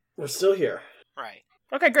We're still here. Right.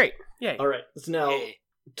 Okay, great. Yay. All right. So now, Yay.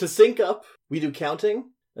 to sync up, we do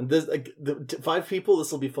counting. And this, 5 people,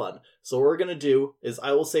 this will be fun. So what we're going to do is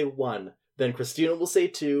I will say 1, then Christina will say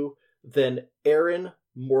 2, then Aaron,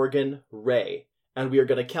 Morgan, Ray. And we are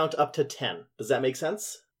going to count up to 10. Does that make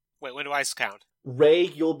sense? Wait, when do I count? Ray,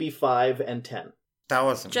 you'll be 5 and 10. That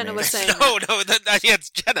wasn't Jenna me. was saying No, it's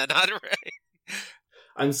Jenna, not Ray.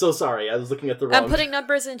 I'm so sorry. I was looking at the wrong... I'm putting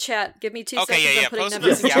numbers in chat. Give me 2 Okay, seconds. yeah. I'm putting Post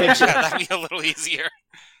numbers them in in chat. chat. That'd be a little easier.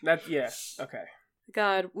 Okay.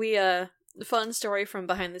 God, fun story from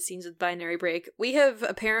behind the scenes with Binary Break. We have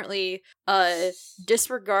apparently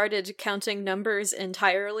disregarded counting numbers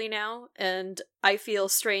entirely now, and I feel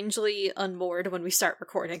strangely unmoored when we start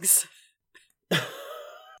recordings.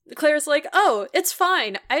 Claire's like, oh, it's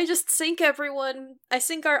fine. I just sync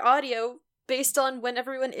our audio based on when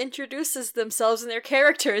everyone introduces themselves and their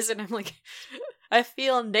characters, and I'm like, I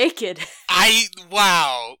feel naked.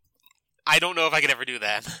 Wow. I don't know if I could ever do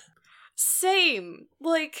that. Same.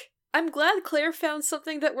 Like, I'm glad Claire found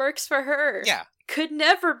something that works for her. Yeah. Could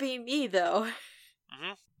never be me, though.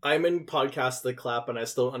 Mm-hmm. I'm in podcasts that clap, and I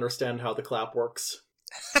still don't understand how the clap works.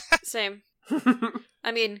 Same.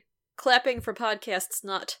 I mean, clapping for podcasts,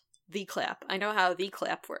 not the clap. I know how the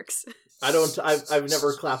clap works. I've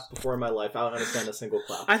never clapped before in my life. I don't understand a single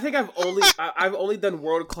clap. I think I've only done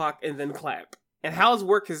world clock and then clap. And how it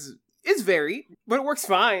works is varied, but it works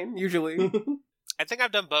fine usually. I think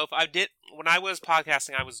I've done both. When I was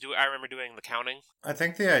podcasting, I remember doing the counting. I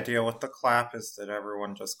think the idea with the clap is that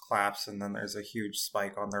everyone just claps and then there's a huge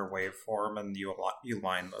spike on their waveform and you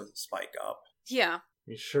line the spike up. Yeah.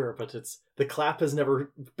 Sure, but the clap has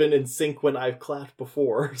never been in sync when I've clapped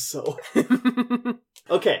before, so...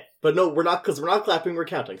 Okay, but no, we're not clapping, we're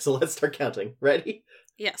counting, so let's start counting. Ready?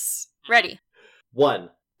 Yes. Ready. 1,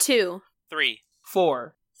 2, 3,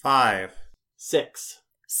 4, 5, 6.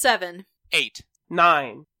 7. 8.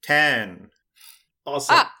 9. 10.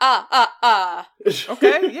 Awesome.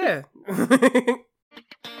 Okay, yeah.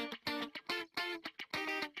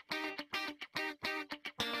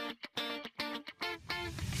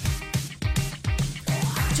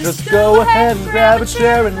 Just go ahead and grab a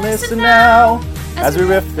chair and listen now as we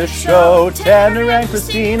riff the show. Tanner and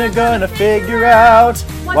Christina gonna figure out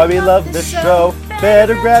why we love this show.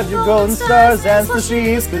 Better grab your golden stars and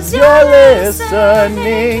slushies, 'cause you're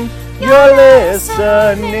listening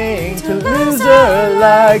to Loser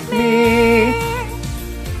Like Me.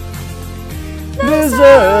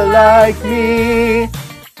 Loser Like Me.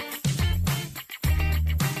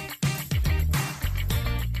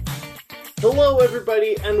 Hello,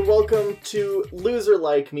 everybody, and welcome to Loser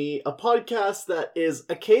Like Me, a podcast that is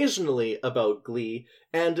occasionally about Glee,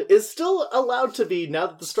 and is still allowed to be now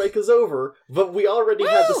that the strike is over, but we already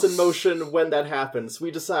had this in motion when that happens. We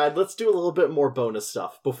decide, let's do a little bit more bonus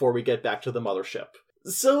stuff before we get back to the mothership.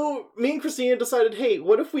 So, me and Christina decided, hey,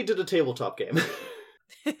 what if we did a tabletop game?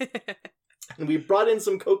 And we brought in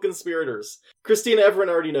some co-conspirators. Christina, everyone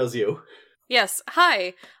already knows you. Yes.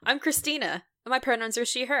 Hi, I'm Christina. My pronouns are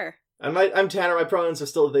she, her. I'm Tanner, my pronouns are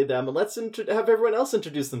still they, them, and let's have everyone else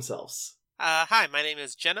introduce themselves. Hi, my name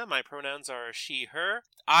is Jenna. My pronouns are she, her.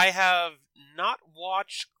 I have not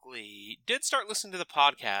watched Glee. Did start listening to the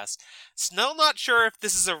podcast. Still not sure if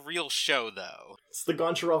this is a real show, though. It's the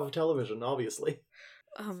Goncharov of television, obviously.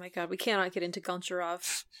 Oh my god, we cannot get into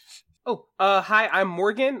Goncharov. Hi, I'm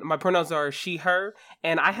Morgan. My pronouns are she, her,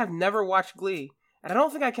 and I have never watched Glee, and I don't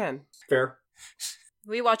think I can. Fair.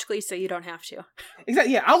 We watch Glee, so you don't have to.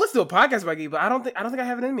 Exactly. Yeah, I'll listen to a podcast about Glee, but I don't think I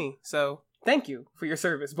have it in me. So, thank you for your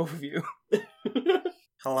service, both of you.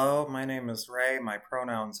 Hello, my name is Ray. My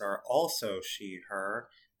pronouns are also she, her,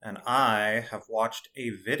 and I have watched a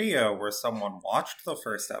video where someone watched the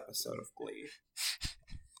first episode of Glee.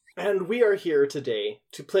 And we are here today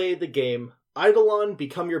to play the game Eidolon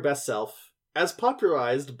Become Your Best Self, as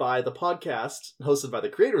popularized by the podcast hosted by the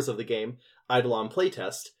creators of the game, Eidolon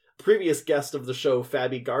Playtest. Previous guest of the show,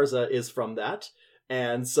 Fabi Garza, is from that,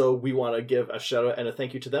 and so we want to give a shout out and a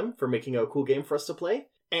thank you to them for making a cool game for us to play.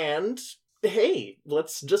 And hey,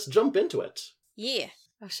 let's just jump into it. Yeah.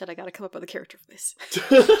 Oh shit, I gotta come up with a character for this.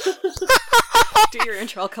 Do your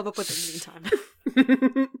intro, I'll come up with it in the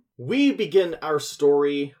meantime. We begin our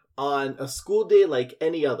story on a school day like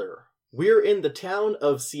any other. We're in the town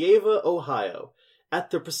of Sieva, Ohio,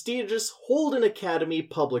 at the prestigious Holden Academy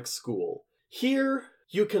Public School. Here,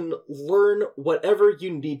 you can learn whatever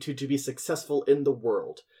you need to be successful in the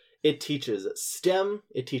world. It teaches STEM,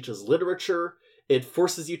 it teaches literature, it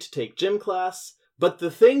forces you to take gym class, but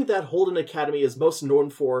the thing that Holden Academy is most known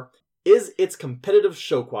for is its competitive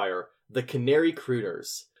show choir, the Canary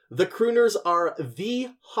Crooners. The Crooners are the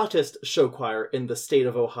hottest show choir in the state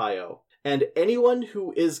of Ohio, and anyone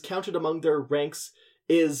who is counted among their ranks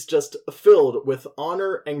is just filled with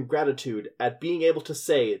honor and gratitude at being able to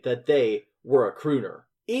say that they were a crooner,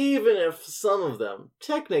 even if some of them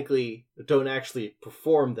technically don't actually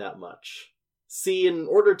perform that much. See, in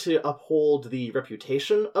order to uphold the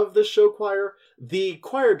reputation of the show choir, the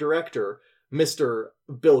choir director, Mr.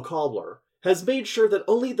 Bill Cobbler, has made sure that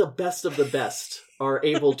only the best of the best are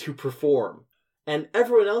able to perform, and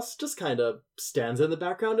everyone else just kind of stands in the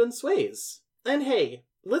background and sways. And hey,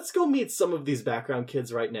 let's go meet some of these background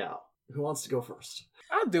kids right now. Who wants to go first?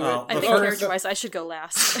 I'll do it. I think character-wise, I should go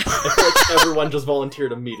last. I feel like everyone just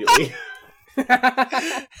volunteered immediately.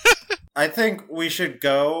 I think we should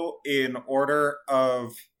go in order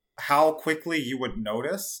of how quickly you would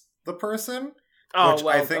notice the person, which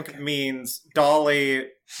I think means Dolly,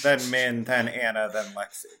 then Min, then Anna, then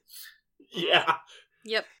Lexi. Yeah.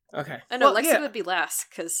 Yep. Okay. I know, Lexi would be last,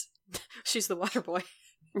 because she's the water boy.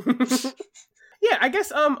 Yeah, I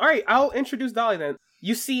guess, alright, I'll introduce Dolly then.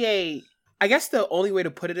 You see I guess the only way to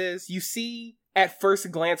put it is, you see, at first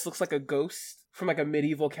glance, looks like a ghost from like a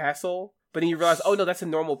medieval castle, but then you realize, oh no, that's a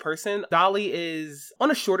normal person. Dolly is on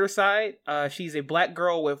a shorter side. She's a black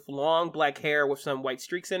girl with long black hair with some white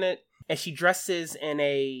streaks in it, and she dresses in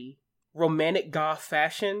a romantic goth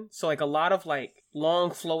fashion, so like a lot of like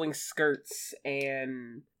long flowing skirts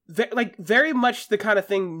and like very much the kind of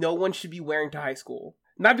thing no one should be wearing to high school.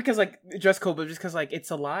 Not because like dress code, but just because like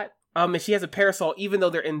it's a lot. And she has a parasol even though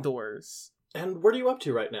they're indoors. And what are you up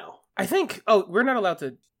to right now? I think we're not allowed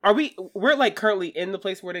to. We're like currently in the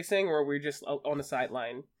place where they sing, or we're just on the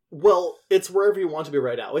sideline? Well, it's wherever you want to be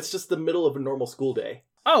right now. It's just the middle of a normal school day.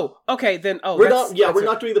 Oh, okay, then we're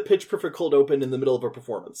not doing the Pitch Perfect cold open in the middle of a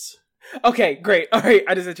performance. Okay, great. All right,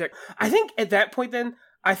 I just had to check. I think at that point then,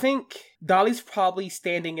 I think Dolly's probably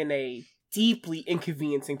standing in a deeply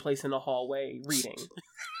inconveniencing place in the hallway reading.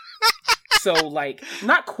 So, like,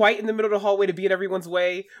 not quite in the middle of the hallway to be in everyone's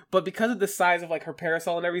way, but because of the size of, like, her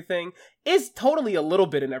parasol and everything, is totally a little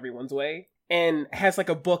bit in everyone's way, and has, like,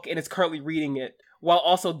 a book and is currently reading it, while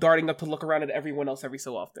also darting up to look around at everyone else every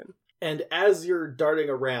so often. And as you're darting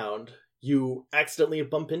around, you accidentally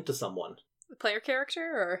bump into someone. The player character,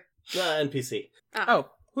 or? NPC. Oh,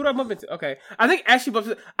 who do I bump into? Okay. I think as she bumps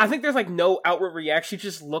into, I think there's, like, no outward reaction, she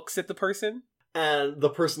just looks at the person. And the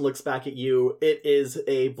person looks back at you. It is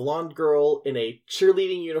a blonde girl in a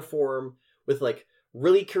cheerleading uniform with, like,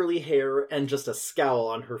 really curly hair and just a scowl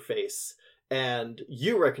on her face. And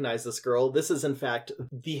you recognize this girl. This is, in fact,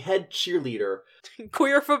 the head cheerleader.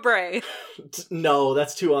 Queer Fabre. No,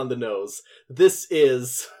 that's too on the nose. This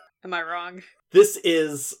is... Am I wrong? This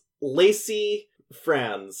is Lacey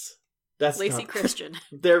Franz. That's Lacey Christian.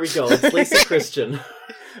 There we go. It's Lacey Christian.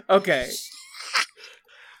 Okay.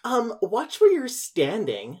 Watch where you're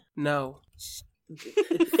standing. No.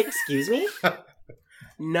 Excuse me?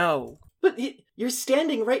 No. But you're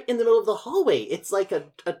standing right in the middle of the hallway. It's like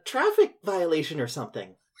a traffic violation or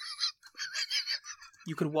something.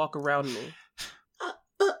 You could walk around me.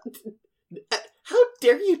 How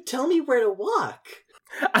dare you tell me where to walk?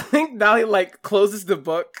 I think Dolly, like, closes the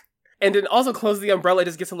book, and then also closes the umbrella,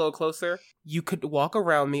 just gets a little closer. You could walk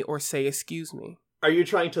around me or say, excuse me. Are you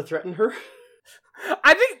trying to threaten her?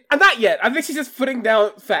 I think, not yet. I think she's just putting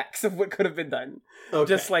down facts of what could have been done. Okay.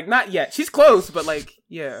 Just, like, not yet. She's close, but, like,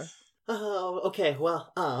 yeah. Oh, okay,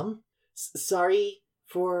 well, sorry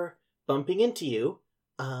for bumping into you.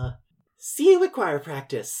 See you at choir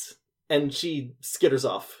practice. And she skitters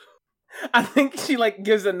off. I think she, like,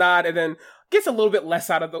 gives a nod and then gets a little bit less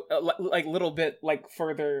out of the, little bit, like,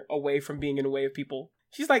 further away from being in the way of people.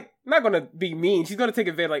 She's, like, not gonna be mean. She's gonna take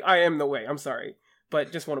advantage, like, I am in the way, I'm sorry.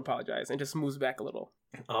 But just won't apologize and just moves back a little.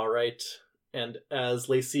 All right. And as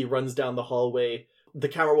Lacey runs down the hallway, the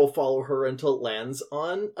camera will follow her until it lands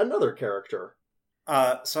on another character.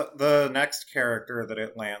 So the next character that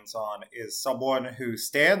it lands on is someone who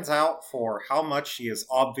stands out for how much she is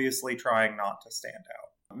obviously trying not to stand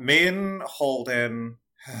out. Min Holden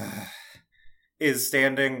is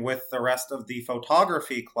standing with the rest of the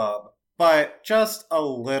photography club, but just a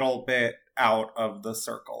little bit out of the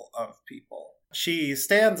circle of people. She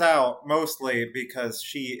stands out mostly because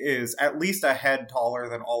she is at least a head taller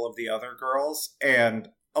than all of the other girls, and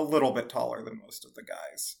a little bit taller than most of the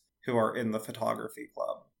guys who are in the photography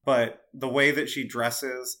club. But the way that she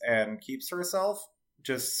dresses and keeps herself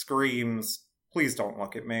just screams, please don't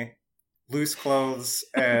look at me. Loose clothes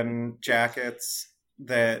and jackets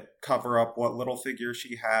that cover up what little figure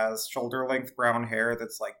she has, shoulder-length brown hair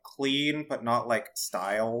that's, like, clean but not, like,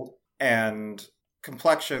 styled, and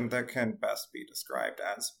complexion that can best be described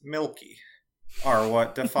as milky. are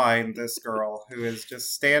what define this girl, who is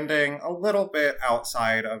just standing a little bit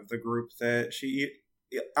outside of the group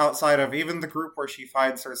outside of even the group where she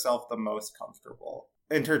finds herself the most comfortable,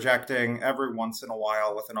 interjecting every once in a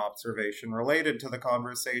while with an observation related to the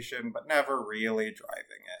conversation, but never really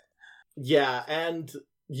driving it. Yeah, and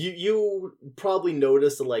you probably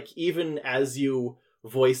notice that, like, even as you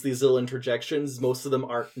voice these little interjections, most of them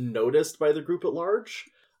aren't noticed by the group at large.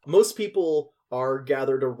 Most people are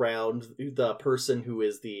gathered around the person who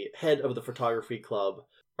is the head of the photography club,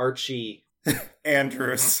 Archie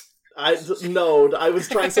Andrews. I was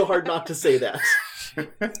trying so hard not to say that.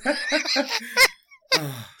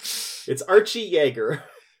 It's Archie Yeager.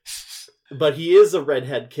 But he is a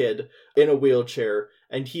redhead kid in a wheelchair,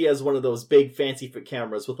 and he has one of those big fancy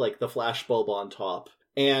cameras with, like, the flash bulb on top.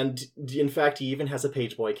 And, in fact, he even has a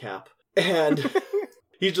pageboy cap. And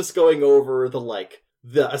he's just going over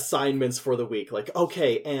the assignments for the week. Like,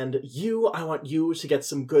 okay, and I want you to get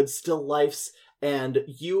some good still lifes, and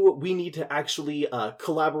we need to actually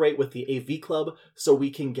collaborate with the AV Club so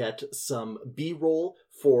we can get some B-roll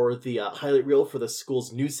for the highlight reel for the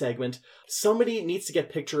school's news segment. Somebody needs to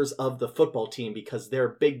get pictures of the football team because their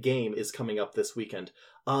big game is coming up this weekend.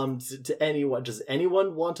 Does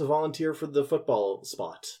anyone want to volunteer for the football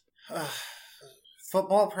spot?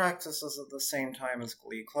 Football practice is at the same time as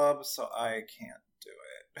Glee Club, so I can't do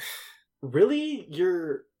it. Really?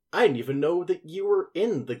 I didn't even know that you were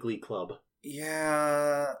in the Glee Club.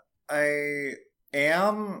 Yeah, I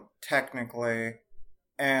am, technically,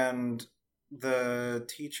 and the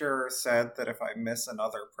teacher said that if I miss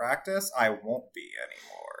another practice, I won't be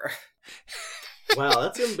anymore. Wow,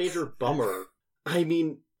 that's a major bummer. I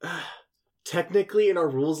mean, technically in our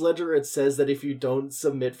rules ledger it says that if you don't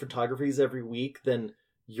submit photographies every week, then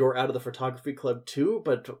you're out of the photography club too,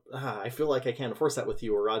 but I feel like I can't enforce that with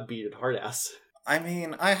you or I'd be a hard ass. I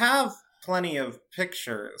mean, I have plenty of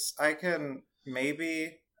pictures. I can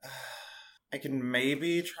maybe try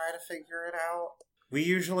to figure it out. We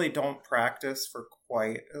usually don't practice for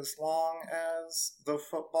quite as long as the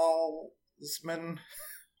footballsmen.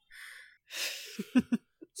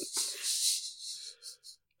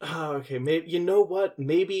 Okay, maybe, you know what?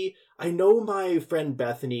 Maybe, I know my friend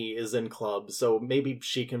Bethany is in club, so maybe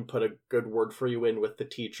she can put a good word for you in with the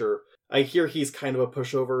teacher. I hear he's kind of a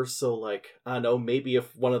pushover, so, like, I don't know, maybe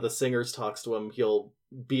if one of the singers talks to him, he'll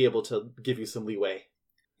be able to give you some leeway.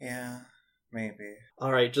 Yeah, maybe.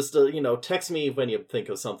 Alright, just, text me when you think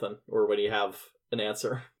of something, or when you have an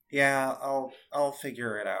answer. Yeah, I'll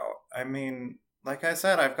figure it out. I mean, like I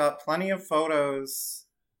said, I've got plenty of photos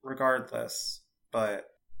regardless, but...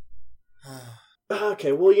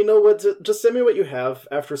 Okay, well, you know what? Just send me what you have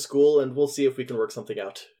after school, and we'll see if we can work something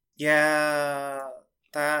out. Yeah,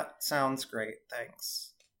 that sounds great,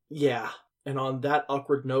 thanks. Yeah, and on that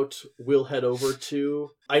awkward note, we'll head over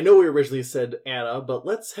to... I know we originally said Anna, but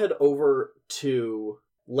let's head over to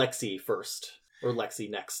Lexi first. Or Lexi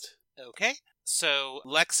next. Okay. So,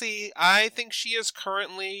 Lexi, I think she is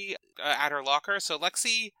currently at her locker. So,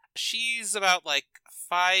 Lexi, she's about,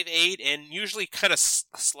 5'8", and usually kind of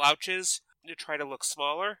slouches to try to look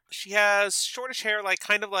smaller. She has shortish hair,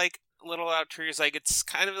 kind of little out trees. It's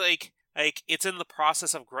kind of it's in the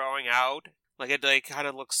process of growing out. It kind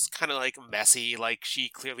of looks kind of messy. She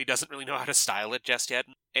clearly doesn't really know how to style it just yet.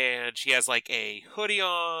 And she has a hoodie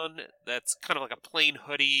on that's kind of a plain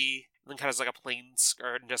hoodie. And then kind of a plain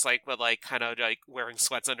skirt, and just kind of wearing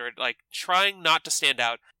sweats under it, trying not to stand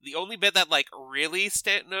out. The only bit that really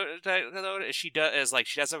stand out is she does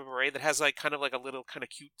a beret that has kind of a little kind of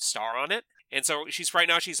cute star on it. And so she's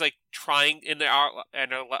trying in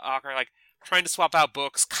her locker, trying to swap out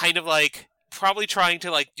books, kind of probably trying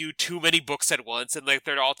to do too many books at once, and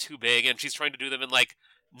they're all too big, and she's trying to do them and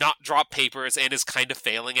not drop papers, and is kind of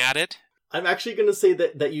failing at it. I'm actually going to say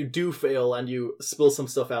that you do fail and you spill some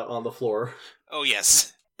stuff out on the floor. Oh,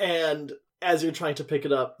 yes. And as you're trying to pick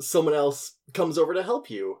it up, someone else comes over to help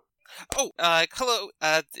you. Oh, hello.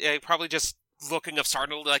 Probably just looking up,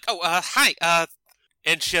 startled, hi.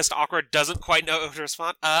 And she just awkward, doesn't quite know how to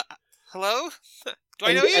respond. Hello? Do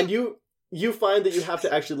I know you? And you find that you have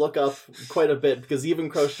to actually look up quite a bit, because even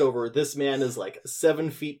crouched over, this man is 7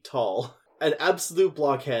 feet tall. An absolute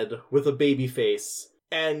blockhead with a baby face.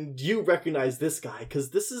 And you recognize this guy, because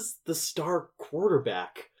this is the star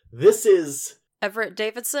quarterback. This is... Everett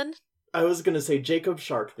Davidson? I was going to say Jacob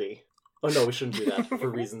Sharkley. Oh no, we shouldn't do that, for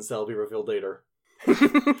reasons that'll be revealed later.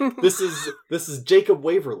 This is Jacob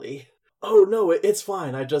Waverly. Oh no, it's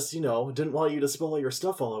fine, I just, didn't want you to spill all your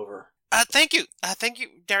stuff all over. Thank you,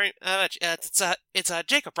 Darren, much. It's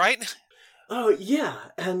Jacob, right? Oh, yeah,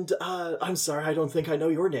 and, I'm sorry, I don't think I know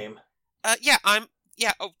your name. Yeah, I'm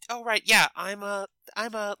Yeah, right, yeah, I'm a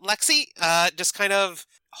Lexi, just kind of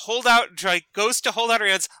goes to hold out her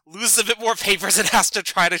hands, loses a bit more papers and has to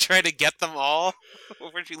try to get them all,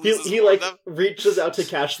 where she loses He more of them. reaches out to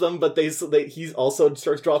catch them, but he also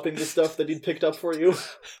starts dropping the stuff that he'd picked up for you.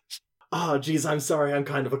 Oh, geez, I'm sorry, I'm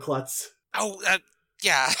kind of a klutz. Oh,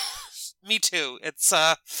 yeah, me too, it's,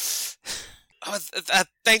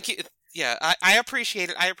 thank you, yeah, I appreciate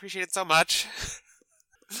it, so much.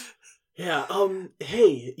 Yeah,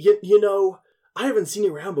 hey, you know, I haven't seen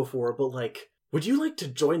you around before, but, like, would you like to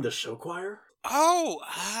join the show choir? Oh,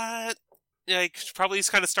 like, probably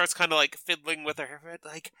kind of starts kind of, like, fiddling with her hair,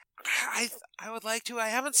 like, I would like to, I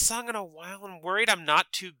haven't sung in a while, I'm worried I'm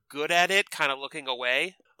not too good at it, kind of looking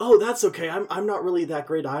away. Oh, that's okay, I'm not really that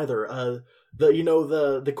great either,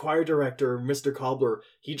 the choir director, Mr. Cobbler,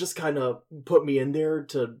 he just kind of put me in there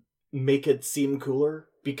to make it seem cooler,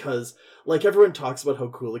 because, like, everyone talks about how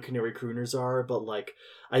cool the Canary Crooners are, but, like,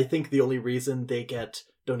 I think the only reason they get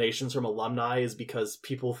donations from alumni is because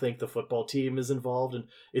people think the football team is involved, and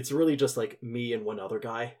it's really just, like, me and one other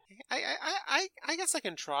guy. I guess I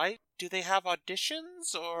can try. Do they have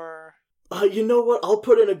auditions, or...? You know what, I'll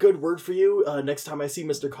put in a good word for you, next time I see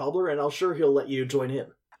Mr. Cobbler, and I'll sure he'll let you join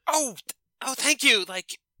in. Oh, thank you,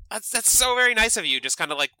 like, that's so very nice of you, just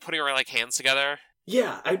kind of, like, putting our, like, hands together.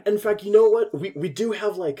 Yeah, in fact, you know what? We do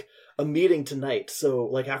have, like, a meeting tonight, so,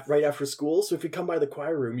 like, right after school, so if you come by the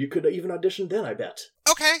choir room, you could even audition then, I bet.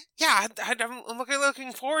 Okay, yeah, I'm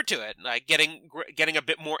looking forward to it, like, getting a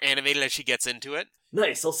bit more animated as she gets into it.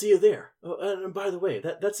 Nice, I'll see you there. Oh, and by the way,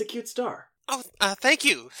 that's a cute star. Oh, thank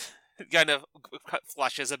you. Kind of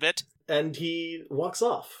flushes a bit. And he walks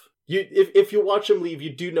off. If you watch him leave,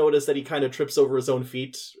 you do notice that he kind of trips over his own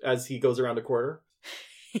feet as he goes around a corner.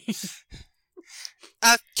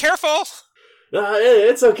 Careful!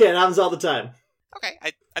 It's okay, it happens all the time. Okay,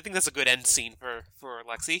 I think that's a good end scene for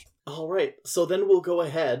Lexi. Alright, so then we'll go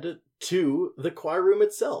ahead to the choir room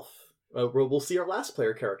itself, where we'll see our last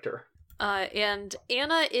player character. And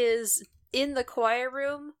Anna is in the choir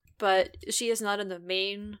room, but she is not in the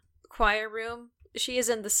main choir room. She is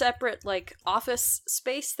in the separate, like, office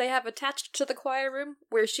space they have attached to the choir room,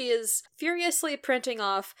 where she is furiously printing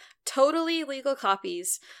off totally legal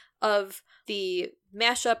copies of the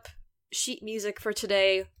mashup sheet music for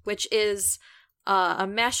today, which is a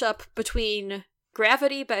mashup between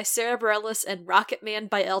Gravity by Sarah Bareilles and Rocket Man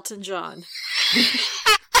by Elton John.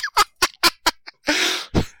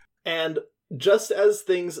 And just as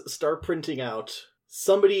things start printing out,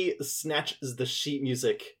 somebody snatches the sheet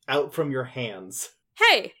music out from your hands.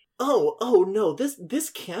 Hey! Oh no, this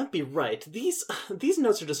can't be right. These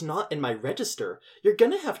notes are just not in my register. You're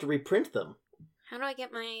gonna have to reprint them. How do I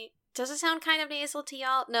get my... Does it sound kind of nasal to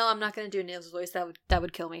y'all? No, I'm not going to do a nasal voice. That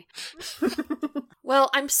would kill me. Well,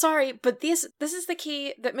 I'm sorry, but this is the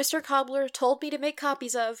key that Mr. Cobbler told me to make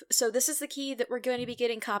copies of, so this is the key that we're going to be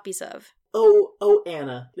getting copies of. Oh,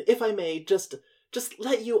 Anna, if I may, just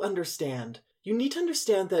let you understand. You need to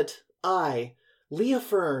understand that I, Leah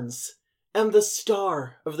Ferns, am the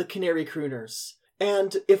star of the Canary Crooners.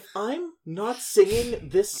 And if I'm not singing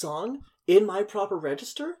this song in my proper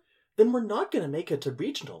register, then we're not going to make it to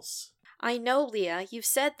regionals. I know, Leah. You've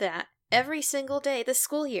said that every single day this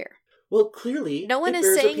school year. Well, clearly, no one it is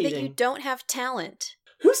bears saying repeating. that you don't have talent.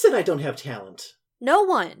 Who said I don't have talent? No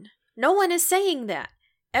one. No one is saying that.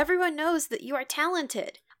 Everyone knows that you are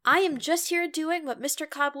talented. I am just here doing what Mr.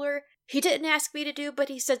 Cobbler, he didn't ask me to do, but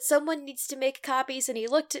he said someone needs to make copies, and he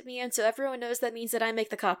looked at me, and so everyone knows that means that I make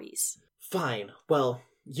the copies. Fine. Well,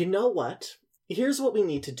 you know what? Here's what we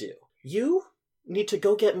need to do. You need to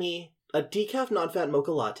go get me a decaf non-fat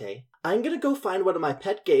mocha latte. I'm gonna go find one of my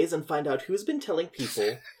pet gays and find out who's been telling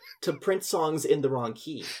people to print songs in the wrong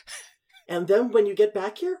key. And then when you get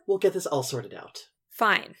back here, we'll get this all sorted out.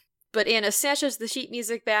 Fine. But Anna snatches the sheet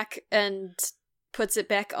music back and puts it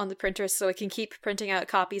back on the printer so it can keep printing out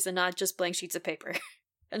copies and not just blank sheets of paper.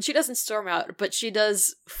 And she doesn't storm out, but she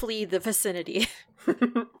does flee the vicinity.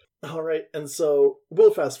 Alright, and so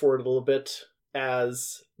we'll fast forward a little bit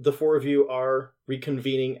as the four of you are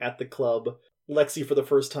reconvening at the club. Lexi for the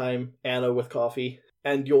first time, Anna with coffee,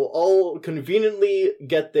 and you'll all conveniently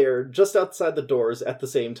get there just outside the doors at the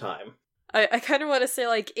same time. I kind of want to say,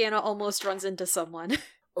 like, Anna almost runs into someone.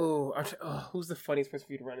 Who's the funniest person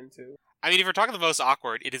for you to run into? I mean, if we're talking the most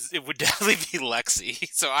awkward, it would definitely be Lexi.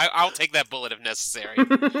 So I'll take that bullet if necessary.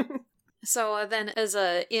 So then, as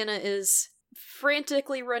Anna is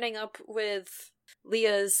frantically running up with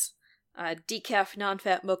Leah's decaf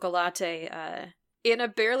non-fat mocha latte, Anna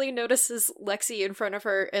barely notices Lexi in front of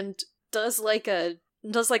her and does like a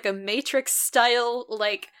Matrix style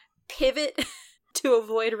like pivot to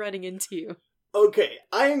avoid running into you. Okay,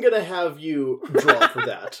 I am gonna have you draw for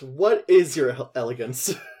that. What is your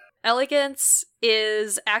elegance? Elegance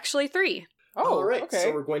is actually 3. Oh, Alright, okay.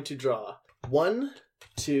 so we're going to draw 1,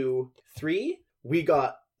 2, 3. We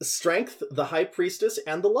got Strength, the High Priestess,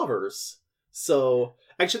 and the Lovers. So,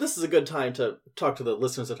 actually, this is a good time to talk to the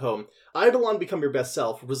listeners at home. Eidolon Become Your Best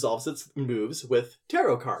Self resolves its moves with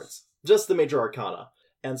tarot cards. Just the major arcana.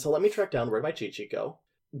 And so let me track down where my cheat sheet go.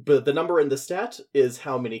 But the number in the stat is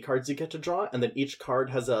how many cards you get to draw, and then each card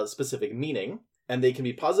has a specific meaning, and they can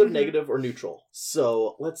be positive, negative, or neutral.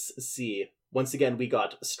 So, let's see. Once again, we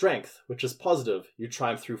got Strength, which is positive. You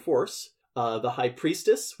triumph through force. The High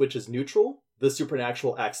Priestess, which is neutral. The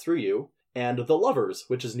supernatural acts through you. And the Lovers,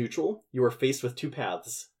 which is neutral. You are faced with 2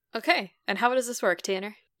 paths. Okay, and how does this work,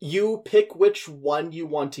 Tanner? You pick which one you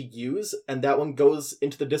want to use, and that one goes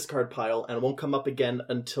into the discard pile and won't come up again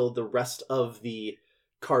until the rest of the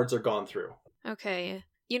cards are gone through. Okay.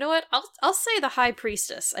 You know what? I'll say the High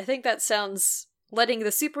Priestess. I think that sounds... letting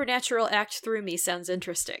the supernatural act through me sounds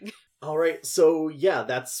interesting. Alright, so yeah,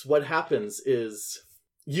 that's what happens is...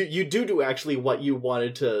 You do actually what you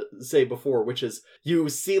wanted to say before, which is you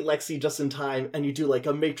see Lexi just in time, and you do like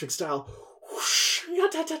a Matrix style, whoosh,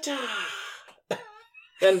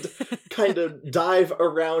 and kind of dive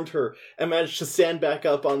around her and manage to stand back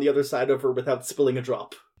up on the other side of her without spilling a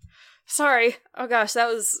drop. Sorry. Oh gosh, that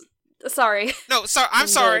was... sorry. No, I'm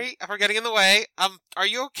sorry for getting in the way. Are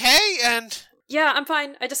you okay? And Yeah, I'm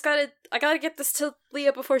fine. I gotta get this to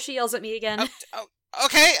Leah before she yells at me again.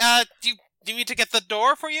 Okay. Do you need to get the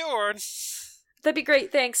door for you, or? That'd be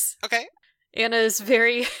great, thanks. Okay. Anna's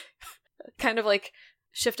very kind of like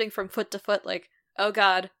shifting from foot to foot, like, oh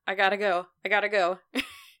god, I gotta go.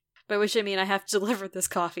 By which I mean I have to deliver this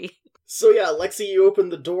coffee. So yeah, Lexi, you open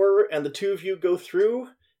the door, and the two of you go through,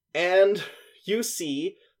 and you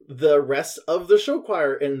see the rest of the show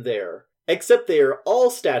choir in there. Except they are all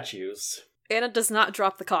statues. Anna does not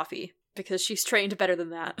drop the coffee, because she's trained better than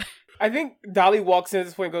that. I think Dolly walks in at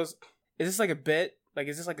this point and goes, is this like a bit? Like,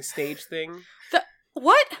 is this like a stage thing?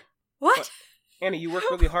 What? Anna, you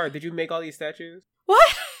worked really hard. Did you make all these statues?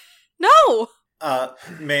 What? No!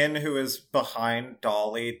 Min, who is behind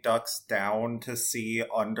Dolly, ducks down to see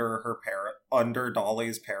under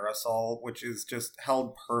Dolly's parasol, which is just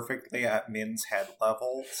held perfectly at Min's head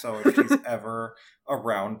level. So if she's ever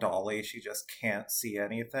around Dolly, she just can't see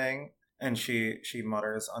anything. And she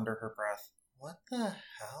mutters under her breath, "What the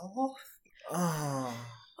hell?"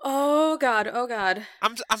 Oh god.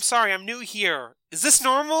 I'm sorry. I'm new here. Is this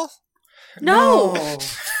normal? No!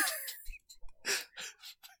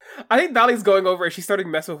 I think Dolly's going over and she's starting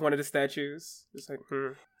to mess with one of the statues. Just like,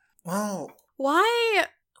 Wow. Why?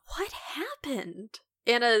 What happened?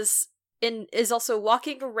 Anna's is also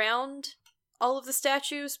walking around all of the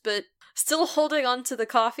statues, but still holding on to the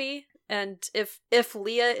coffee. And if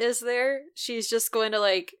Leah is there, she's just going to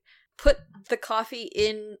like put the coffee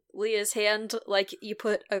in Leah's hand like you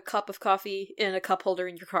put a cup of coffee in a cup holder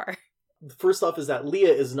in your car. First off is that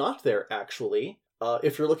Leah is not there, actually.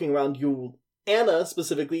 If you're looking around, Anna,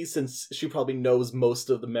 specifically, since she probably knows most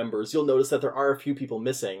of the members, you'll notice that there are a few people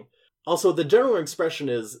missing. Also, the general expression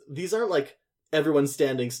is, these aren't like everyone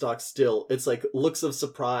standing stock still. It's like looks of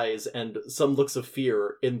surprise and some looks of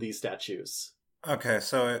fear in these statues. Okay,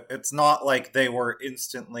 so it's not like they were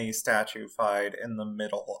instantly statuified in the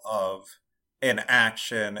middle of an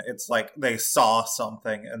action. It's like they saw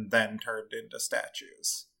something and then turned into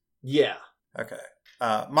statues. Yeah. Okay.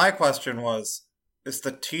 My question was, is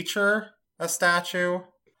the teacher a statue?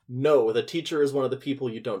 No, the teacher is one of the people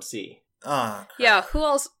you don't see. Ah, crap. Yeah,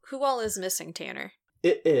 who all is missing, Tanner?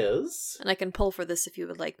 It is. And I can pull for this if you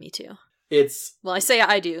would like me to. It's Well, I say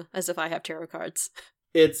I do, as if I have tarot cards.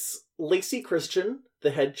 It's Lacey Christian,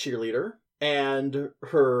 the head cheerleader, and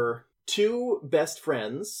her 2 best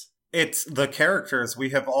friends. It's the characters we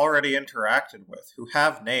have already interacted with, who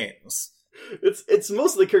have names. It's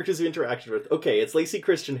most of the characters you interacted with. Okay, it's Lacey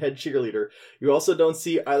Christian, head cheerleader. You also don't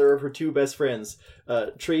see either of her 2 best friends.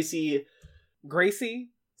 Tracy... Gracie?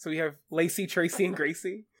 So we have Lacey, Tracy, and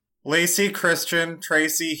Gracie? Lacey Christian,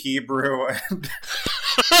 Tracy Hebrew, and...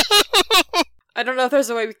 I don't know if there's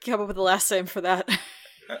a way we can come up with a last name for that.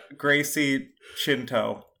 Gracie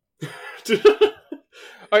Shinto.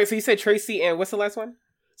 Alright, so you said Tracy and what's the last one?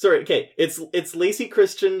 Sorry, okay. It's Lacey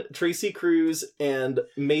Christian, Tracy Cruz, and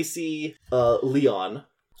Macy Leon.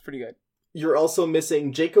 It's pretty good. You're also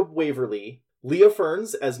missing Jacob Waverly, Leah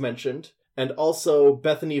Ferns, as mentioned, and also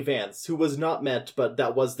Bethany Vance, who was not met, but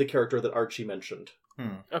that was the character that Archie mentioned.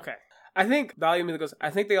 Okay. I think Dolly immediately goes, I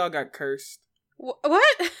think they all got cursed. What?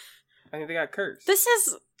 I think they got cursed.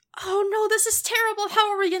 Oh no, this is terrible.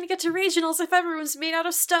 How are we going to get to regionals if everyone's made out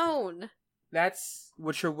of stone? That's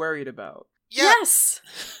what you're worried about. Yeah. Yes!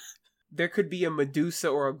 There could be a Medusa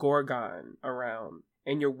or a Gorgon around,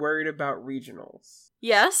 and you're worried about regionals.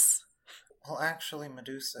 Yes? Well, actually,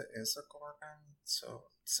 Medusa is a Gorgon, so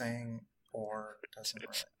saying or doesn't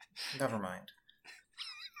really... Never mind.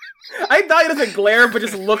 I thought he doesn't glare, but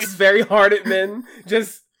just looks very hard at Min.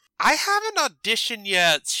 Just... I haven't auditioned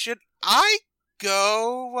yet. Should I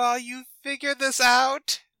go while you figure this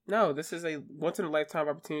out? No, this is a once-in-a-lifetime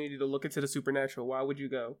opportunity to look into the supernatural. Why would you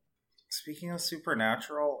go? Speaking of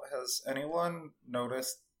supernatural, has anyone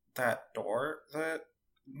noticed that door that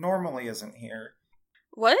normally isn't here?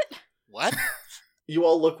 What? What? You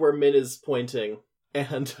all look where Min is pointing,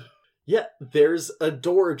 and yeah, there's a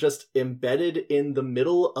door just embedded in the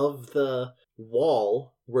middle of the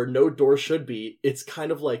wall where no door should be. It's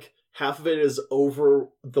kind of like half of it is over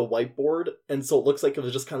the whiteboard, and so it looks like it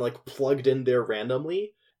was just kind of like plugged in there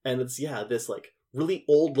randomly. And it's, this like really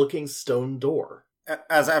old looking stone door.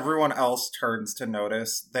 As everyone else turns to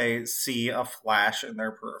notice, they see a flash in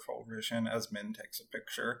their peripheral vision as Min takes a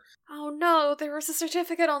picture. Oh no, there was a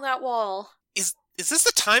certificate on that wall. Is this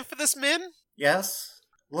the time for this, Min? Yes?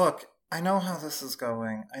 Look, I know how this is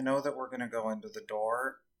going. I know that we're going to go into the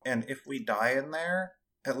door, and if we die in there,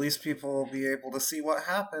 at least people will be able to see what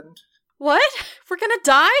happened. What? We're gonna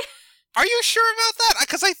die? Are you sure about that?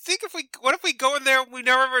 Because I think what if we go in there and we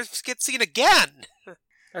never ever get seen again?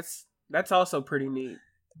 That's also pretty neat.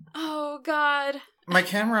 Oh god. My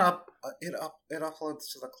camera it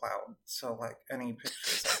uploads to the cloud, so like any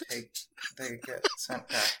pictures I take, they get sent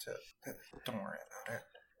back to. Don't worry about it.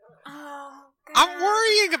 Oh god. I'm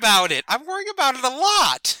worrying about it. I'm worrying about it a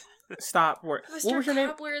lot. Stop. What was your name?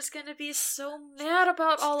 Mr. Cobbler is gonna be so mad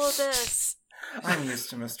about all of this. I'm used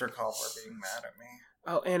to Mr. Cobbler being mad at me.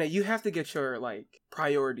 Oh, Anna, you have to get your,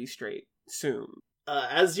 priorities straight soon.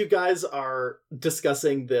 As you guys are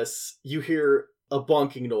discussing this, you hear a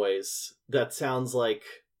bonking noise that sounds like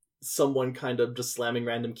someone kind of just slamming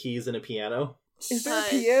random keys in a piano. Is there a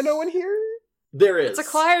piano in here? There is. It's a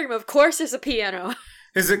choir room, of course there's a piano.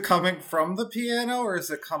 Is it coming from the piano, or is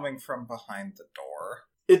it coming from behind the door?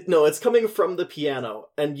 It's coming from the piano,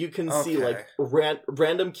 and you can see,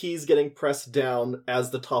 random keys getting pressed down as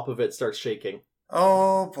the top of it starts shaking.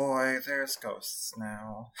 Oh boy, there's ghosts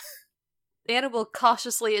now. Anna will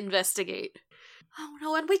cautiously investigate. Oh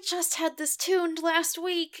no, and we just had this tuned last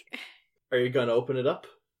week. Are you gonna open it up?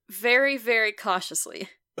 Very, very cautiously.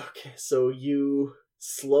 Okay, so you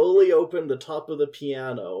slowly open the top of the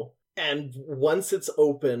piano, and once it's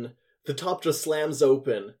open, the top just slams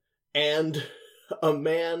open, and a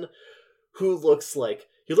man who looks like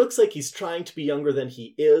he's trying to be younger than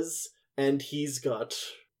he is, and he's got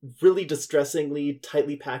really distressingly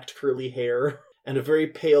tightly packed curly hair and a very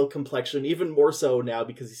pale complexion, even more so now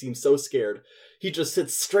because he seems so scared. He just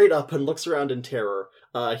sits straight up and looks around in terror.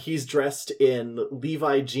 He's dressed in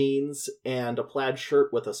Levi jeans and a plaid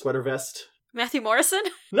shirt with a sweater vest. Matthew Morrison?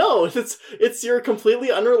 No, it's your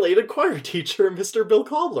completely unrelated choir teacher, Mr. Bill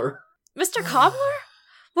Cobbler. Mr. Cobbler?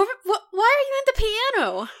 Why are you in the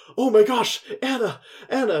piano? Oh my gosh,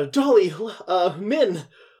 Anna, Dolly, Min,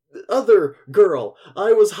 other girl,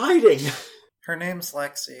 I was hiding. Her name's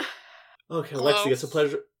Lexi. Okay, Hello? Lexi, it's a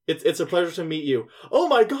pleasure. It's a pleasure to meet you. Oh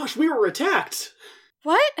my gosh, we were attacked.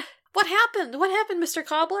 What? What happened? What happened, Mr.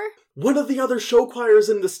 Cobbler? One of the other show choirs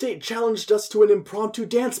in the state challenged us to an impromptu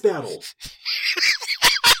dance battle.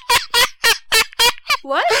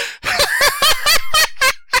 What?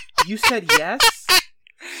 You said yes?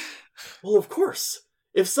 Well, of course.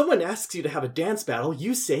 If someone asks you to have a dance battle,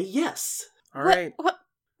 you say yes. All right. What?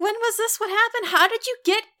 When was this? What happened? How did you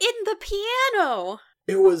get in the piano?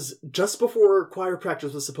 It was just before choir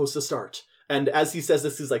practice was supposed to start. And as he says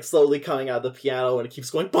this, he's like slowly coming out of the piano, and it keeps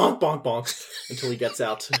going bonk, bonk, bonk until he gets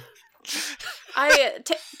out.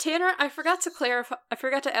 Tanner, I forgot to clarify. I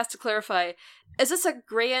forgot to ask to clarify. Is this a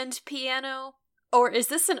grand piano or is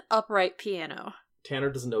this an upright piano? Tanner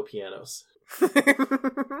doesn't know pianos.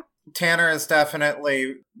 Tanner is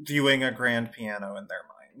definitely viewing a grand piano in their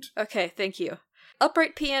mind. Okay, thank you.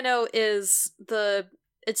 Upright piano is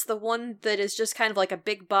it's the one that is just kind of like a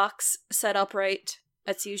big box set upright.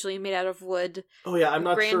 That's usually made out of wood. Oh yeah, I'm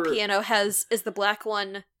not sure. Grand piano is the black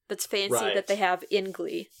one that's fancy Right. that they have in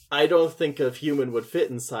Glee. I don't think a human would fit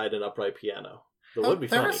inside an upright piano. That would be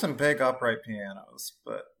There funny. are some big upright pianos,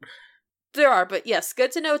 but There are, but yes,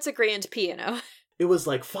 good to know it's a grand piano. It was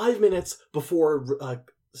like 5 minutes before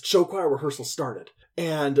show choir rehearsal started,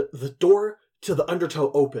 and the door to the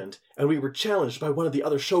undertow opened, and we were challenged by one of the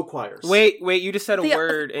other show choirs. Wait, you just said a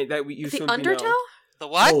word that you The soon undertow? know. The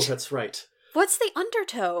what? Oh, that's right. What's the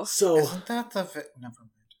undertow? So, isn't that the never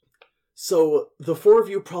mind. So, the four of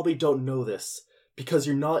you probably don't know this, because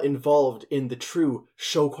you're not involved in the true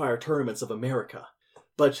show choir tournaments of America.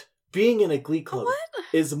 But being in a glee club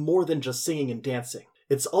is more than just singing and dancing.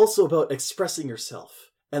 It's also about expressing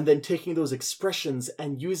yourself, and then taking those expressions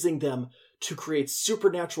and using them to create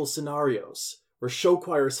supernatural scenarios where show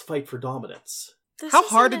choirs fight for dominance. How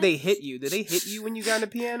hard did they hit you? Did they hit you when you got on the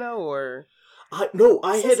piano, or...? No,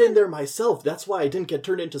 I hit in there myself. That's why I didn't get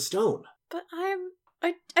turned into stone. But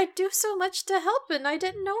I do so much to help, and I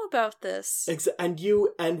didn't know about this.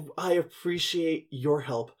 And I appreciate your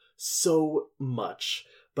help so much.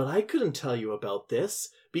 But I couldn't tell you about this,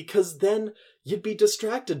 because then you'd be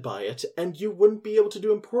distracted by it, and you wouldn't be able to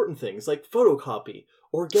do important things like photocopy,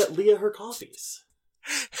 or get Leah her coffees.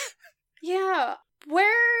 Yeah,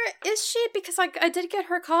 where is she? Because I did get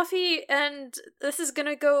her coffee, and this is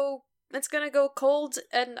gonna go... It's gonna go cold,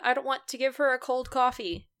 and I don't want to give her a cold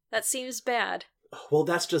coffee. That seems bad. Well,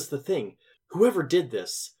 that's just the thing. Whoever did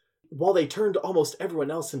this, while they turned almost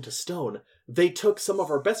everyone else into stone, they took some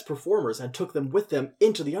of our best performers and took them with them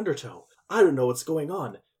into the Undertow. I don't know what's going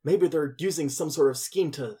on. Maybe they're using some sort of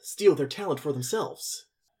scheme to steal their talent for themselves.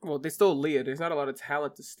 Well, they stole Leah. There's not a lot of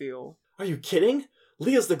talent to steal. Are you kidding?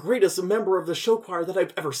 Leah's the greatest member of the show choir that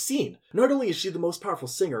I've ever seen. Not only is she the most powerful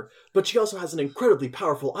singer, but she also has an incredibly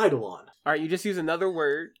powerful eidolon. Alright, you just use another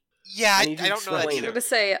word. Yeah, I don't know that I was either. going to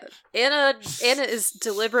say, Anna is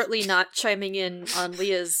deliberately not chiming in on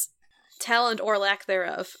Leah's talent or lack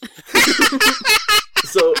thereof.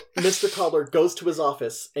 So, Mr. Cobbler goes to his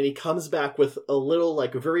office, and he comes back with a little,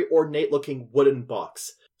 very ornate-looking wooden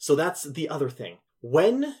box. So that's the other thing.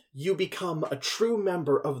 When you become a true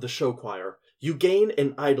member of the show choir, you gain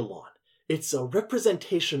an eidolon. It's a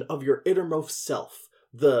representation of your innermost self,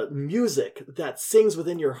 the music that sings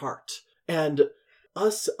within your heart. And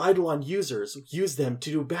us eidolon users use them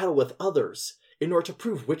to do battle with others in order to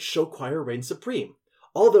prove which show choir reigns supreme.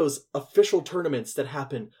 All those official tournaments that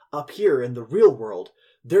happen up here in the real world,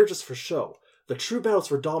 they're just for show. The true battles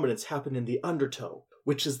for dominance happen in the Undertow,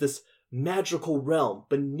 which is this magical realm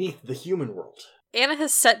beneath the human world. Anna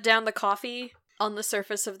has set down the coffee on the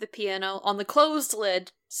surface of the piano, on the closed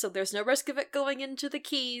lid, so there's no risk of it going into the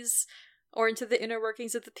keys or into the inner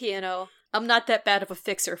workings of the piano. I'm not that bad of a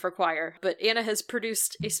fixer for choir, but Anna has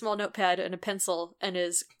produced a small notepad and a pencil, and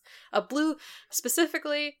is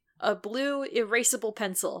specifically a blue erasable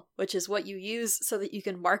pencil, which is what you use so that you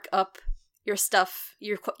can mark up your stuff,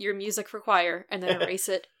 your music for choir, and then erase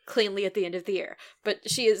it cleanly at the end of the year. But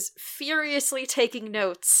she is furiously taking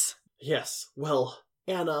notes. Yes, well,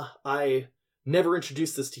 Anna, I never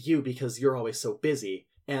introduced this to you because you're always so busy,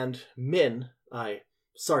 and Min,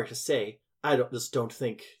 sorry to say, I just don't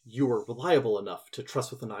think you were reliable enough to trust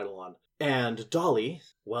with an eidolon. And Dolly,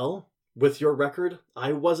 well, with your record,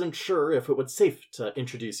 I wasn't sure if it was safe to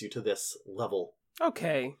introduce you to this level.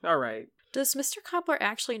 Okay, alright. Does Mr. Cobbler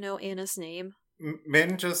actually know Anna's name?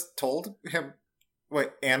 Min just told him... Wait,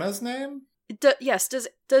 Anna's name? Yes, does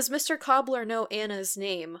Mr. Cobbler know Anna's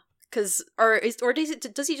name? Or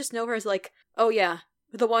does he just know her as oh yeah,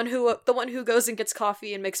 the one who goes and gets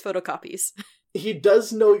coffee and makes photocopies? He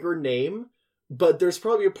does know your name, but there's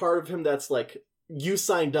probably a part of him that's you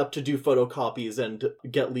signed up to do photocopies and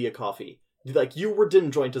get Leah coffee. You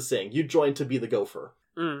didn't join to sing, you joined to be the gopher.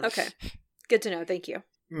 Mm. Okay, good to know, thank you.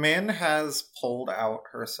 Min has pulled out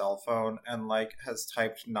her cell phone and has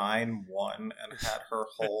typed 9-1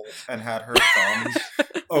 and had her thumb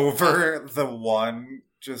over the one,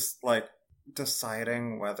 just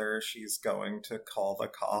deciding whether she's going to call the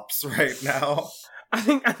cops right now.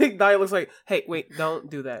 I think Dai looks like, hey, wait, don't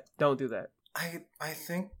do that. Don't do that. I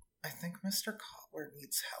think Mr. Cobbler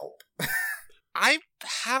needs help. I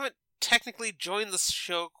haven't technically joined the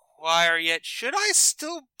show choir yet. Should I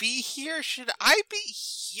still be here? Should I be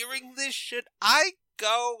hearing this? Should I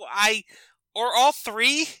go? Or all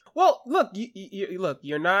three? Well, look, you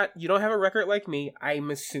don't have a record like me,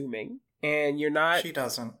 I'm assuming. And you're not... She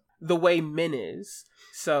doesn't. The way Min is.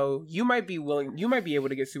 So you might be able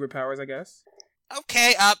to get superpowers, I guess.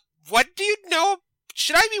 Okay, what do you know?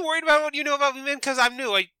 Should I be worried about what you know about me, Min? Because I'm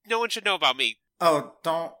new. No one should know about me. Oh,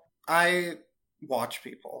 don't. I watch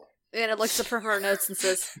people. Anna looks up from her notes and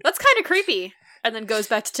says, "That's kind of creepy," and then goes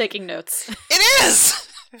back to taking notes. It is!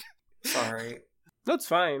 Sorry. No, it's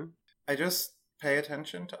fine. I just pay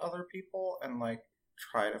attention to other people and,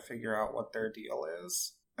 try to figure out what their deal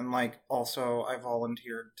is. And, also, I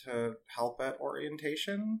volunteered to help at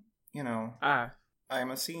orientation. I'm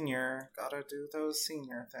a senior. Gotta do those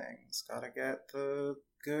senior things. Gotta get the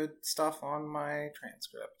good stuff on my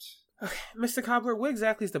transcript. Okay, Mr. Cobbler, what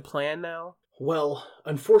exactly is the plan now? Well,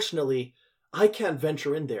 unfortunately, I can't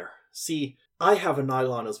venture in there. See, I have an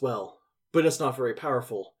eidolon as well, but it's not very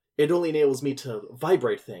powerful. It only enables me to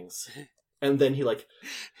vibrate things. And then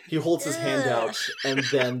he holds his hand out, and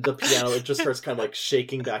then the piano, it just starts kind of like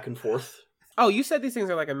shaking back and forth. Oh, you said these things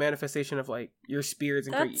are like a manifestation of like your spirits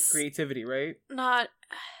and That's creativity, right? Not...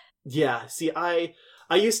 Yeah, see, I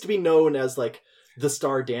used to be known as like the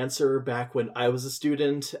star dancer back when I was a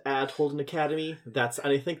student at Holden Academy. And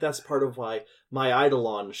I think that's part of why my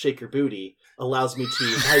Eidolon, Shake Your Booty, allows me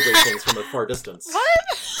to vibrate things from a far distance.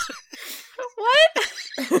 What?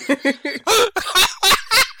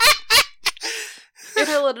 In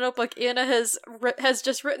her little notebook, Anna has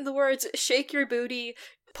just written the words "shake your booty,"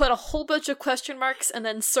 put a whole bunch of question marks, and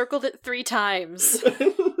then circled it 3 times.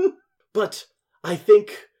 But I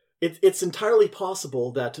think it's entirely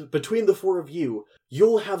possible that between the 4 of you,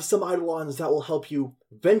 you'll have some Eidolons that will help you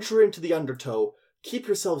venture into the Undertow, keep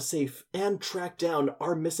yourself safe, and track down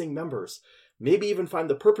our missing members. Maybe even find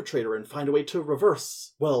the perpetrator and find a way to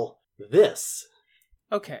reverse, well, this.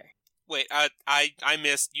 Okay. Wait, I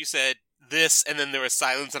missed. You said this, and then there was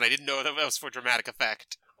silence, and I didn't know that was for dramatic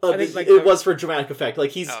effect. I think, like, it was for dramatic effect.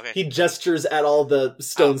 Like, he gestures at all the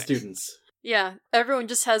stone Okay. students. Yeah, everyone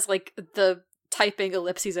just has, like, the typing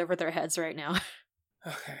ellipses over their heads right now.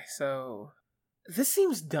 Okay, so this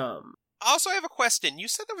seems dumb. Also, I have a question. You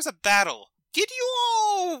said there was a battle. Did you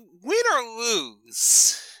all win or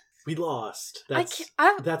lose? We lost. That's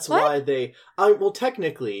what? why they... well,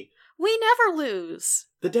 technically, We never lose.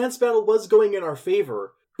 the dance battle was going in our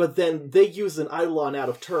favor, but then they used an Eidolon out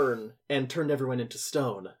of turn and turned everyone into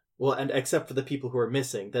stone. Well, and except for the people who were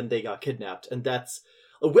missing, then they got kidnapped, and that's...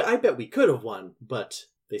 I bet we could have won, but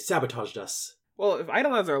they sabotaged us. Well, if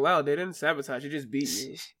Eidolons are allowed, they didn't sabotage, they just beat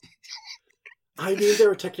you. I mean, they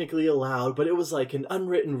were technically allowed, but it was like an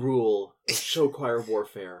unwritten rule of show choir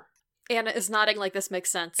warfare. Anna is nodding like this makes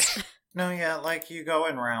sense. No, yeah, like you go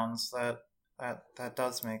in rounds. That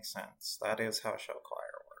does make sense. That is how show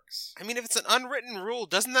choir works. I mean, if it's an unwritten rule,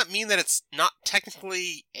 doesn't that mean that it's not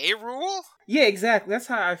technically a rule? Yeah, exactly. That's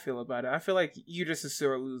how I feel about it. I feel like you're just a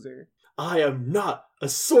sore loser. I am not a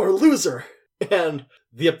sore loser! And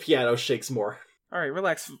the piano shakes more. Alright,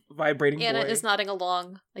 relax, vibrating Anna boy. is nodding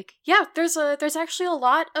along. Like, yeah, there's actually a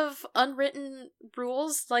lot of unwritten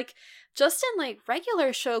rules, like, just in, like,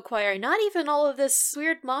 regular show choir, not even all of this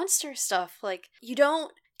weird monster stuff. Like, you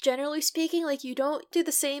don't, generally speaking, like, you don't do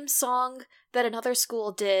the same song that another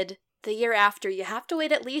school did the year after. You have to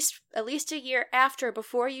wait at least a year after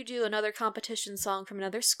before you do another competition song from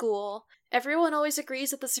another school. Everyone always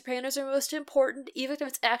agrees that the sopranos are most important, even if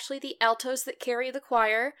it's actually the altos that carry the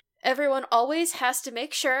choir. Everyone always has to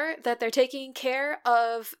make sure that they're taking care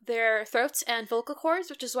of their throats and vocal cords,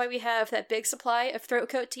 which is why we have that big supply of throat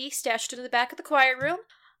coat tea stashed in the back of the choir room.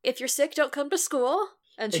 If you're sick, don't come to school.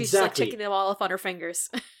 And she's just, like, Exactly. ticking them all off on her fingers.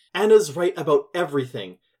 Anna's right about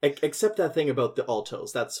everything, except that thing about the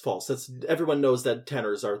altos. That's false. Everyone knows that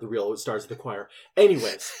tenors are the real stars of the choir.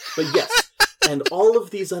 Anyways, but yes, and all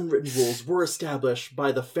of these unwritten rules were established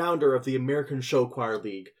by the founder of the American Show Choir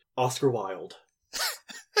League, Oscar Wilde.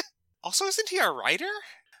 Also, isn't he a writer?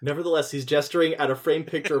 Nevertheless, he's gesturing at a framed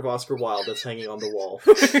picture of Oscar Wilde that's hanging on the wall.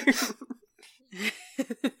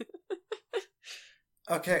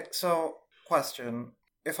 Okay, so, question.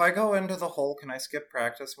 If I go into the hole, can I skip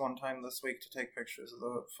practice one time this week to take pictures of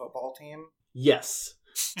the football team? Yes.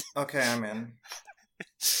 Okay, I'm in.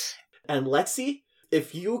 And Lexi,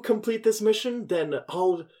 if you complete this mission, then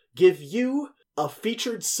I'll give you a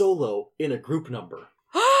featured solo in a group number.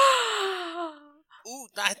 Ooh,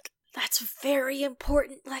 That's very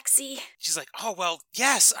important, Lexi. she's like, oh, well,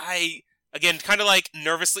 yes, again, kind of like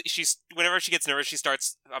nervously, whenever she gets nervous, she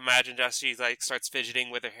starts, imagine just, she like starts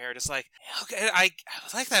fidgeting with her hair, just like, okay, I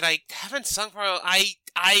like that, I haven't sung for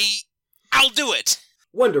I'll do it!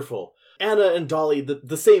 Wonderful. Anna and Dolly,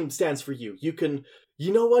 the same stands for you.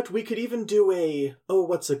 You know what, we could even do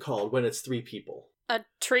what's it called when it's 3 people? A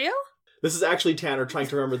trio? This is actually Tanner trying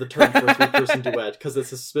to remember the term for a 3-person duet, because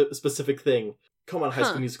it's a specific thing. Come on, High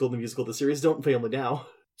School Musical, the musical, the series, don't fail me now.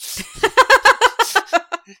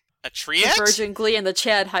 A triet? The Virgin Glee and the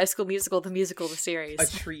Chad High School Musical, the series. A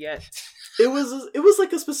triet. It was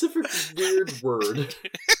like a specific weird word.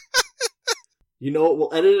 You know what,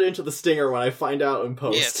 we'll edit it into the stinger when I find out in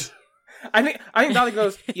post. Yes. I think Dolly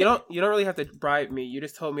goes, you don't really have to bribe me. You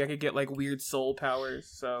just told me I could get like weird soul powers,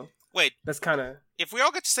 so Wait, that's kind of if we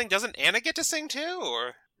all get to sing, doesn't Anna get to sing too,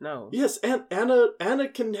 or? no. Yes, and Anna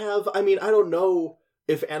can have, I mean, I don't know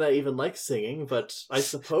if Anna even likes singing, but I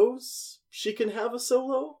suppose she can have a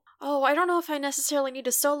solo? Oh, I don't know if I necessarily need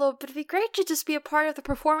a solo, but it'd be great to just be a part of the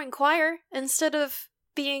performing choir instead of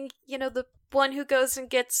being, the one who goes and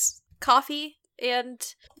gets coffee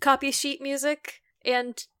and copy sheet music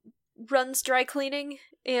and runs dry cleaning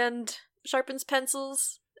and sharpens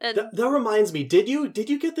pencils. And That reminds me, did you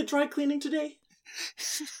get the dry cleaning today?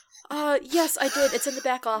 yes, I did. It's in the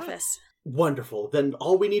back office. Wonderful. Then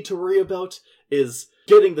all we need to worry about is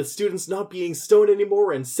getting the students not being stoned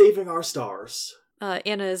anymore and saving our stars.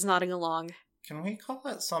 Anna is nodding along. Can we call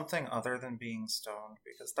it something other than being stoned?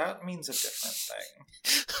 Because that means a different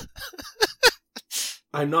thing.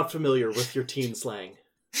 I'm not familiar with your teen slang.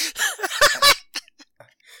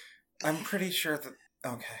 I'm pretty sure that...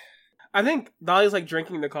 Okay. I think Dolly's like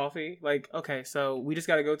drinking the coffee. Like, okay, so we just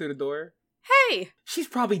gotta go through the door. Hey! She's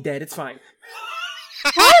probably dead. It's fine.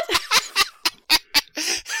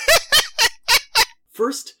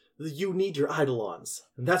 First, you need your eidolons,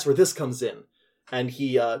 and that's where this comes in. And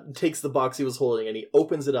he takes the box he was holding and he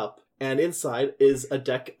opens it up, and inside is a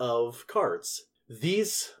deck of cards.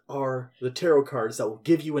 These are the tarot cards that will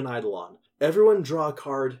give you an eidolon. Everyone draw a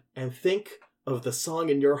card and think of the song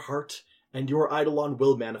in your heart, and your eidolon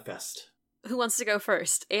will manifest. Who wants to go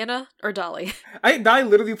first, Anna or Dolly? I think Dolly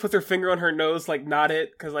literally puts her finger on her nose, like, nod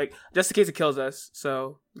it, because, like, just in case it kills us.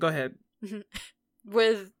 So, go ahead.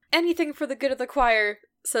 With anything for the good of the choir,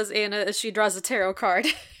 says Anna as she draws a tarot card.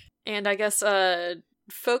 And I guess,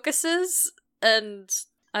 focuses, and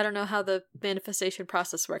I don't know how the manifestation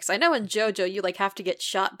process works. I know in JoJo you, like, have to get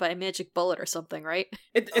shot by a magic bullet or something, right?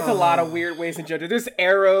 It's a lot of weird ways in JoJo. There's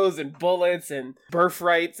arrows and bullets and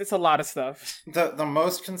birthrights. It's a lot of stuff. The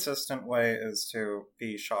most consistent way is to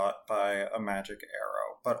be shot by a magic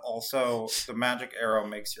arrow, but also the magic arrow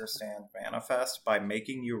makes your stand manifest by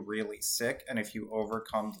making you really sick, and if you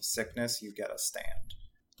overcome the sickness, you get a stand.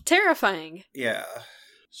 Terrifying. Yeah.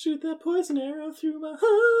 Shoot that poison arrow through my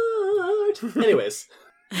heart. Anyways.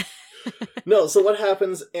 No, so what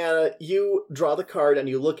happens, Anna, you draw the card and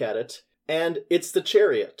you look at it, and it's the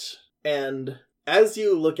Chariot. And as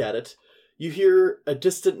you look at it, you hear a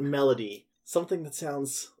distant melody, something that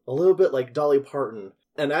sounds a little bit like Dolly Parton.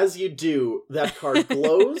 And as you do, that card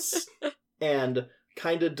glows and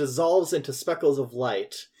kind of dissolves into speckles of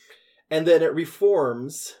light, and then it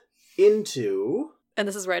reforms into... And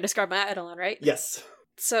this is where I describe my eidolon, right? Yes.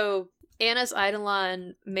 So, Anna's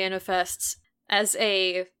eidolon manifests as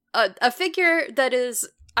a figure that is,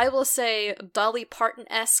 I will say, Dolly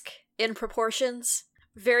Parton-esque in proportions.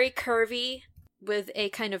 Very curvy, with a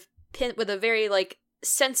kind of with a very, like,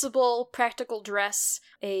 sensible, practical dress,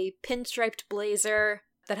 a pinstriped blazer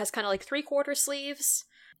that has kind of like 3/4 sleeves,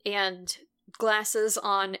 and glasses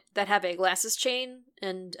on that have a glasses chain,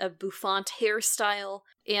 and a bouffant hairstyle,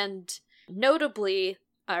 and notably,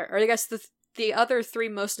 or I guess the other three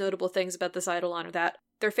most notable things about this eidolon are that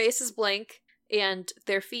their face is blank, and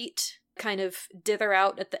their feet kind of dither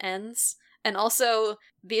out at the ends, and also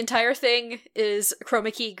the entire thing is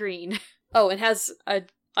chroma key green. Oh, and I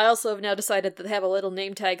also have now decided that they have a little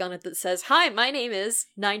name tag on it that says, "Hi, my name is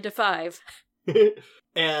 9 to 5."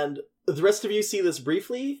 And the rest of you see this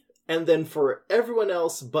briefly, and then for everyone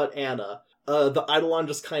else but Anna, the eidolon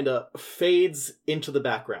just kind of fades into the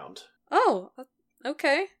background. Oh,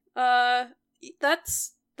 okay.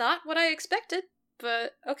 That's not what I expected,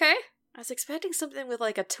 but okay. I was expecting something with,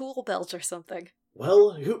 like, a tool belt or something.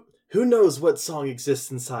 Well, who knows what song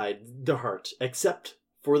exists inside the heart, except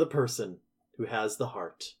for the person who has the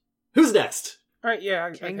heart. Who's next? Alright, yeah.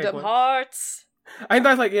 I Kingdom Hearts! I think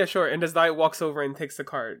that's like, yeah, sure. And as Dolly walks over and takes the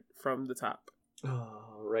card from the top.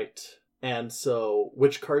 Right. And so,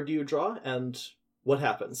 which card do you draw, and what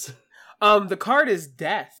happens? The card is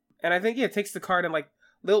death. And I think, yeah, it takes the card and, like,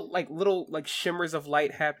 little shimmers of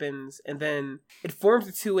light happens, and then it forms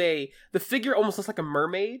into the figure almost looks like a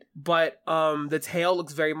mermaid, but the tail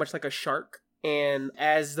looks very much like a shark, and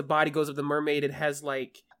as the body goes of the mermaid, it has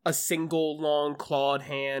like a single long clawed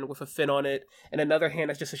hand with a fin on it, and another hand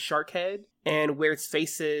that's just a shark head, and where its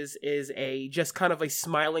face is a just kind of a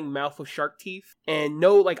smiling mouth with shark teeth, and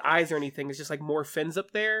no like eyes or anything. It's just like more fins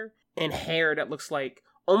up there, and hair that looks like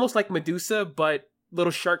almost like Medusa, but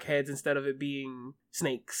little shark heads instead of it being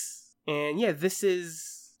snakes. And yeah, this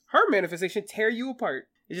is her manifestation, Tear You Apart.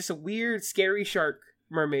 It's just a weird, scary shark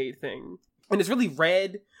mermaid thing. And it's really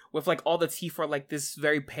red, with like all the teeth are like this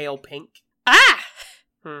very pale pink. Ah!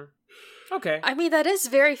 Okay. I mean, that is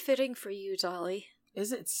very fitting for you, Dolly.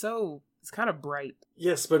 Is it? It's kind of bright.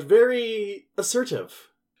 Yes, but very assertive.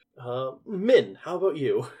 Min, how about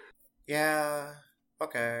you? Yeah,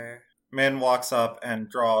 okay. Min walks up and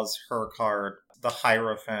draws her card, the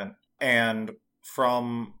Hierophant, and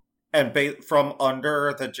from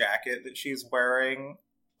under the jacket that she's wearing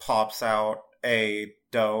pops out a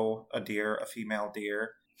doe, a deer, a female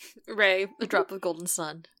deer. Ray, a drop of golden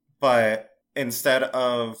sun. But instead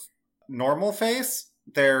of normal face,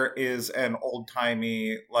 there is an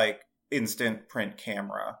old-timey, like, instant print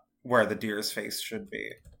camera where the deer's face should be.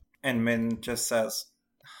 And Min just says,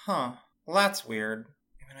 well, that's weird.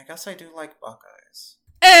 I mean, I guess I do like Buckeyes.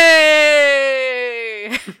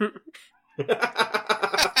 Hey!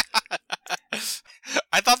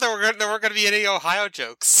 I thought there were going to be any Ohio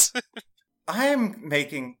jokes. I'm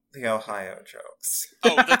making the Ohio jokes.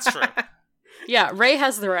 Oh, that's true. Yeah, Ray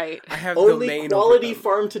has the right. I have Only domain quality over them.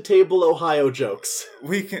 farm-to-table Ohio jokes.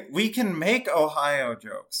 We can make Ohio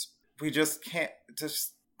jokes. We just can't.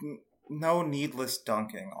 Just no needless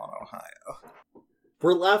dunking on Ohio.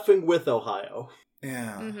 We're laughing with Ohio.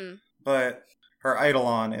 Yeah, Mm-hmm. but her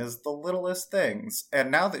Eidolon is the littlest things.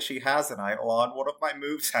 And now that she has an Eidolon, one of my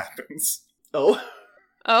moves happens. Oh?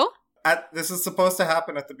 Oh? This is supposed to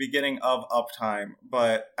happen at the beginning of uptime,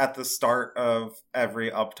 but at the start of every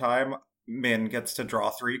uptime, Min gets to draw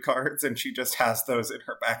 3 cards, and she just has those in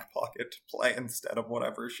her back pocket to play instead of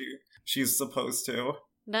whatever she's supposed to.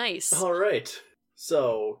 Nice. Alright.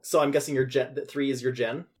 So I'm guessing your gen, that 3 is your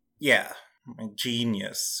gen? Yeah, my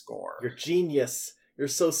genius score. Your genius. You're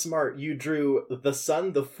so smart. You drew the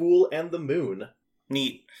sun, the fool, and the moon.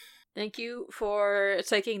 Neat. Thank you for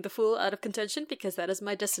taking the fool out of contention, because that is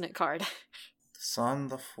my dissonant card. The sun,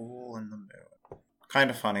 the fool, and the moon. Kind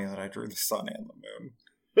of funny that I drew the sun and the moon.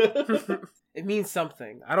 It means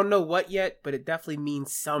something. I don't know what yet, but it definitely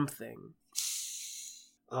means something.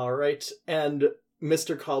 Alright, and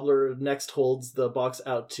Mr. Cobbler next holds the box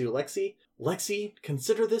out to Lexi. Lexi,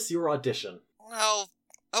 consider this your audition. Well,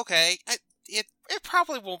 okay. It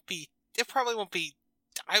probably won't be. It probably won't be.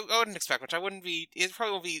 I wouldn't expect much. It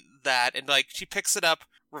probably won't be that. And like, she picks it up,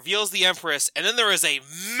 reveals the Empress, and then there is a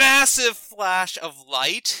massive flash of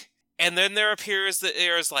light. And then there appears that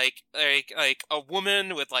there's like a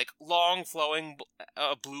woman with like long flowing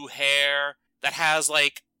blue hair that has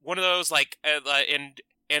like one of those like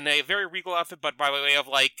in a very regal outfit, but by way of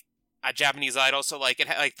like a Japanese idol. So like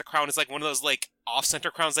like the crown is like one of those like off-center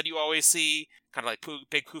crowns that you always see, kind of like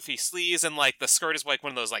big poofy sleeves, and like the skirt is like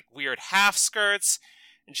one of those like weird half skirts.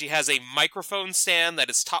 And she has a microphone stand that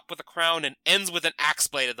is topped with a crown and ends with an axe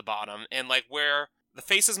blade at the bottom. And like where the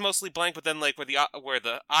face is mostly blank, but then like where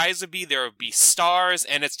the eyes would be, there would be stars,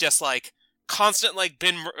 and it's just like constant like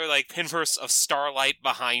pinbursts of starlight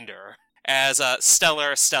behind her as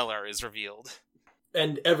stellar is revealed.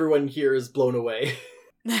 And everyone here is blown away.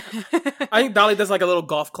 I think Dolly does like a little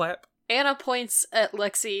golf clap. Anna points at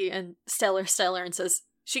Lexi and Stellar and says,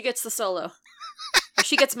 "She gets the solo. Or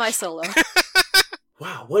she gets my solo."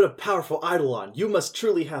 Wow, what a powerful Eidolon. You must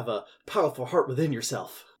truly have a powerful heart within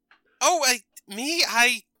yourself. Oh, maybe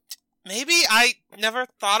I never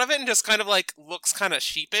thought of it and just kind of like looks kind of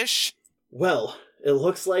sheepish. Well, it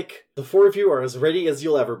looks like the 4 of you are as ready as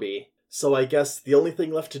you'll ever be. So I guess the only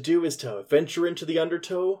thing left to do is to venture into the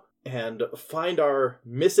Undertow and find our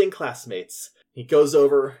missing classmates. He goes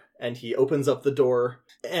over and he opens up the door.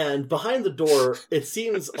 And behind the door, it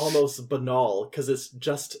seems almost banal because it's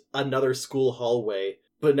just another school hallway.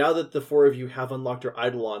 But now that the 4 of you have unlocked your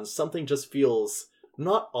Eidolons, something just feels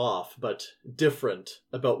not off, but different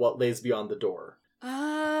about what lays beyond the door.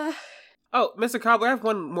 Oh, Mr. Cobbler, I have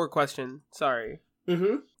one more question. Sorry.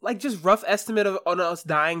 Mm-hmm. Like, just rough estimate on us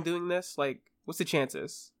dying doing this? Like, what's the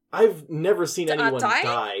chances? I've never seen anyone dying?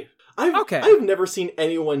 die. Okay. I've never seen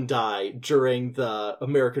anyone die during the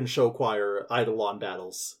American Show Choir Eidolon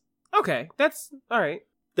battles. Okay, that's alright.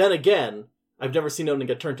 Then again, I've never seen anyone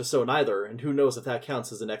get turned to stone either, and who knows if that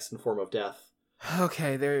counts as an extant form of death.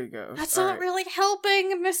 Okay, there you go. That's All not right. really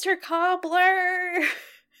helping, Mr. Cobbler.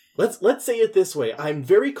 Let's say it this way. I'm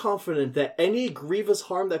very confident that any grievous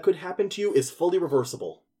harm that could happen to you is fully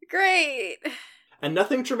reversible. Great. And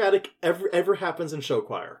nothing traumatic ever happens in show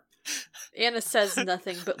choir. Anna says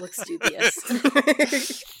nothing but looks dubious. Okay,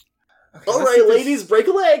 All let's right, do this. ladies, break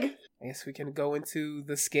a leg! I guess we can go into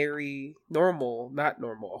the scary, not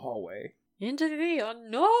normal hallway. Into the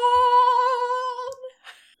unknown.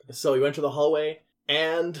 So you enter the hallway,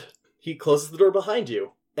 and he closes the door behind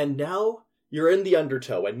you. And now you're in the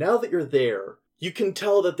Undertow, and now that you're there, you can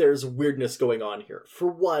tell that there's weirdness going on here. For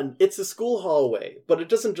one, it's a school hallway, but it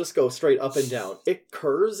doesn't just go straight up and down. It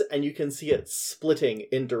curves, and you can see it splitting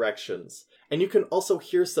in directions. And you can also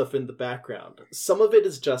hear stuff in the background. Some of it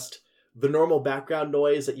is just the normal background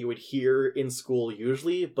noise that you would hear in school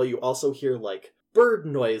usually, but you also hear, like, bird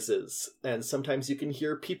noises, and sometimes you can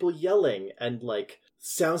hear people yelling, and, like,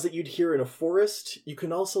 sounds that you'd hear in a forest. You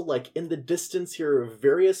can also, like, in the distance hear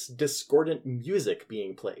various discordant music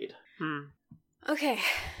being played. Okay.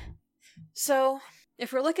 So,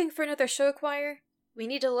 if we're looking for another show choir, we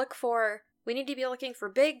need to be looking for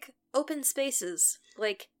big, open spaces,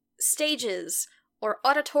 like stages, or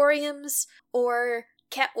auditoriums, or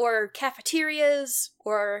cafeterias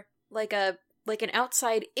or like an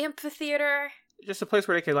outside amphitheater. Just a place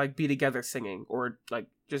where they could like be together singing, or like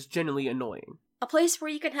just genuinely annoying. A place where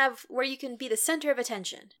you can be the center of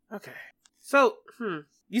attention. Okay. So,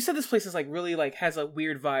 you said this place is like really like has a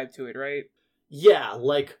weird vibe to it, right? Yeah,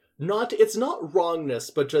 like it's not wrongness,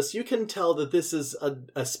 but just you can tell that this is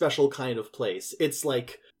a special kind of place. It's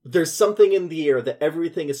like there's something in the air that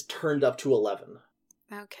everything is turned up to 11.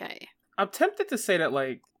 Okay. I'm tempted to say that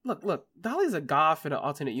like, look, Dolly's a goth in an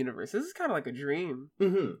alternate universe. This is kind of like a dream.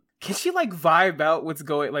 Mm-hmm. Can she like vibe out what's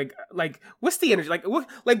going like what's the energy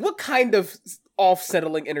what kind of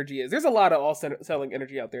off-settling energy is? There's a lot of off-settling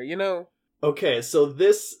energy out there, you know? Okay, so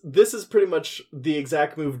this is pretty much the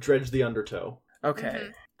exact move Dredge the Undertow. Okay.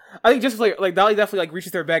 Mm-hmm. I think just like Dolly definitely like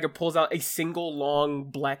reaches their bag and pulls out a single long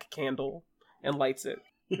black candle and lights it.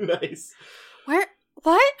 Nice. Where?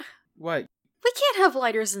 What? What? We can't have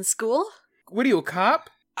lighters in school. What are you, a cop?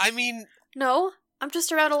 I mean, No, I'm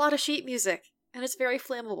just around a lot of sheet music, and it's very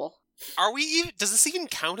flammable. does this even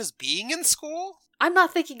count as being in school? I'm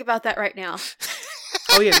not thinking about that right now.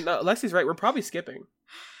 Oh yeah, no, Lexi's right. We're probably skipping.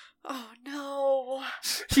 Oh no.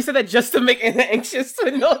 She said that just to make Anna anxious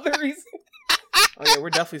for no other reason. Oh yeah, we're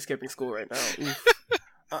definitely skipping school right now. Oof.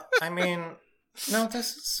 I mean, no,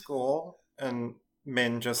 this is school. And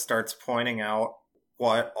Min just starts pointing out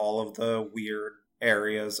what all of the weird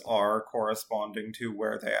areas are corresponding to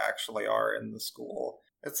where they actually are in the school.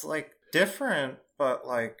 It's like different, but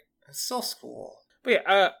like it's still school. But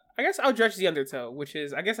yeah, I guess I'll dredge the undertow, which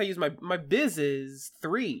is I guess I use my biz is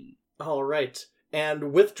 3. All right.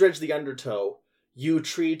 And with Dredge the Undertow, you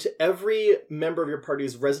treat every member of your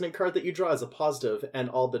party's resonant card that you draw as a positive and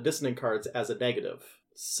all the dissonant cards as a negative.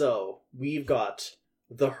 So, we've got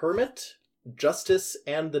the Hermit, Justice,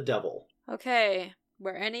 and the Devil. Okay.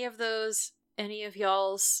 Were any of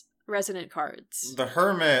y'all's resonant cards? The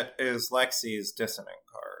Hermit is Lexi's dissonant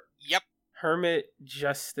card. Yep. Hermit,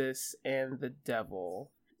 Justice, and the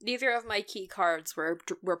Devil. Neither of my key cards were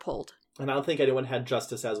pulled. And I don't think anyone had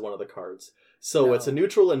Justice as one of the cards. So No. it's a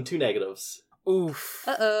neutral and 2 negatives. Oof.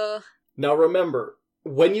 Uh-oh. Now remember,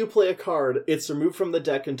 when you play a card, it's removed from the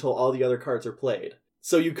deck until all the other cards are played.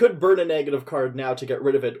 So you could burn a negative card now to get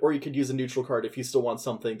rid of it, or you could use a neutral card if you still want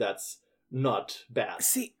something that's not bad.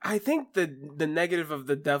 See, I think the negative of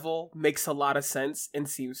the Devil makes a lot of sense and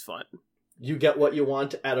seems fun. You get what you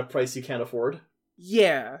want at a price you can't afford.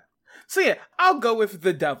 Yeah. So yeah, I'll go with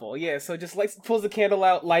the Devil. Yeah, so just pulls the candle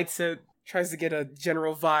out, lights it, tries to get a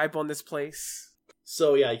general vibe on this place.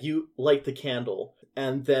 So yeah, you light the candle,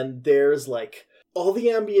 and then there's like, all the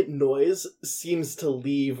ambient noise seems to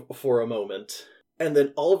leave for a moment. And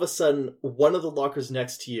then all of a sudden, one of the lockers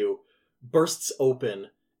next to you bursts open,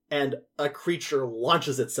 and a creature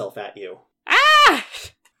launches itself at you. Ah!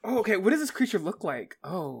 Oh, okay, what does this creature look like?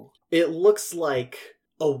 Oh. It looks like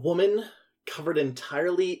a woman covered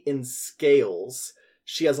entirely in scales.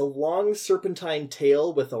 She has a long serpentine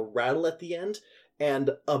tail with a rattle at the end,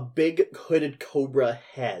 and a big hooded cobra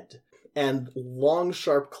head, and long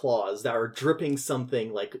sharp claws that are dripping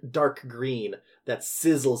something like dark green that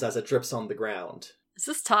sizzles as it drips on the ground. Is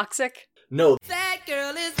this toxic? No. That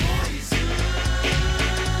girl is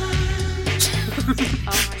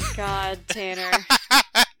Oh my god, Tanner.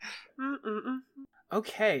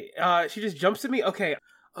 Okay, she just jumps at me? Okay.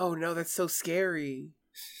 Oh no, that's so scary.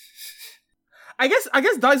 I guess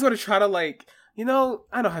Dolly's gonna try to like, I know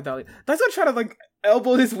how Dolly. Dolly's gonna try to like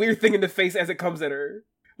elbow this weird thing in the face as it comes at her.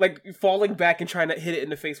 Like falling back and trying to hit it in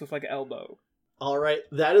the face with like an elbow. Alright,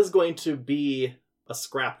 that is going to be a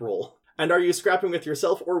scrap roll. And are you scrapping with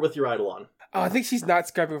yourself or with your Eidolon? Oh, I think she's not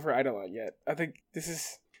scrapping with her Eidolon yet. I think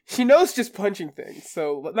she knows just punching things,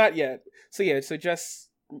 so not yet. So yeah, so just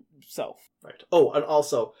self. Right. Oh, and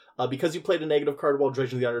also, because you played a negative card while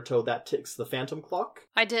dredging the Undertow, that ticks the Phantom Clock.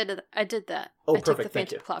 I did that. Oh, I took perfect, the thank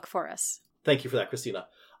Phantom you. Clock for us. Thank you for that, Christina.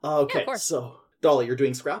 Okay, of course. so, Dolly, you're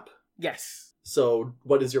doing scrap? Yes. So,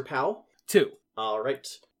 what is your POW? 2. Alright.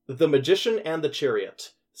 The Magician and the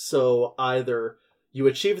Chariot. So, either you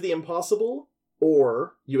achieve the impossible,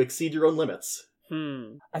 or you exceed your own limits.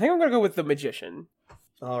 I think I'm gonna go with the Magician.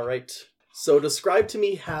 Alright. So, describe to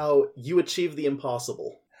me how you achieve the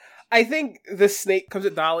impossible. I think the snake comes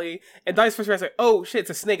at Dolly, and Dolly's first reaction is like, oh shit, it's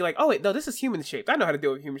a snake. Like, oh wait, no, this is human shaped. I know how to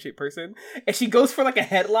deal with a human shaped person. And she goes for like a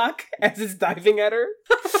headlock as it's diving at her.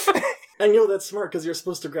 And that's smart, because you're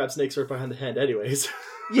supposed to grab snakes right behind the hand anyways.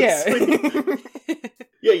 Yeah.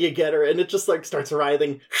 Yeah, you get her, and it just like starts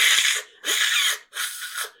writhing.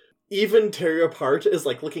 Even Terry apart is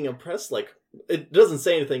like looking impressed, like, it doesn't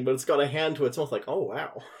say anything, but it's got a hand to its mouth like, oh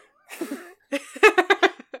wow.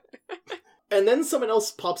 And then someone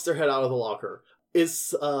else pops their head out of the locker.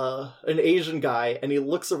 is an Asian guy, and he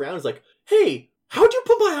looks around and is like, "Hey, how'd you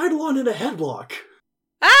put my Eidolon in a headlock?"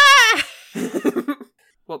 Ah!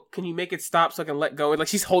 Well, can you make it stop so I can let go? Like,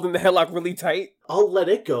 she's holding the headlock really tight. I'll let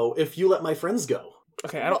it go if you let my friends go.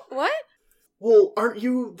 Okay, I don't... What? Well, aren't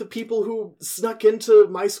you the people who snuck into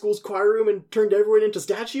my school's choir room and turned everyone into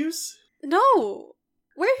statues? No.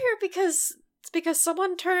 We're here because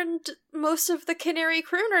someone turned most of the Canary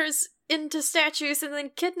Crooners into statues and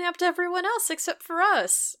then kidnapped everyone else except for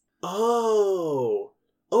us. Oh,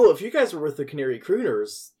 if you guys were with the Canary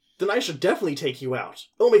Crooners, then I should definitely take you out.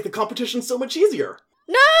 It'll make the competition so much easier.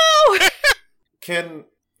 No! Can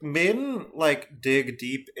Min, dig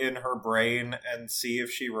deep in her brain and see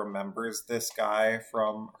if she remembers this guy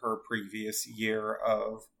from her previous year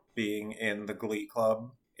of being in the Glee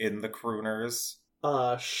Club, in the Crooners?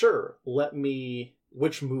 Sure.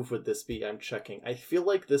 Which move would this be? I'm checking. I feel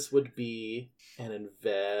like this would be an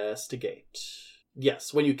investigate.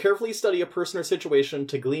 Yes, when you carefully study a person or situation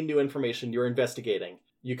to glean new information, you're investigating.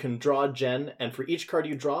 You can draw a gen, and for each card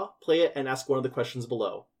you draw, play it and ask one of the questions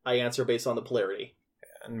below. I answer based on the polarity.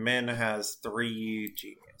 And Min has 3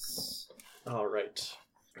 genius. Alright.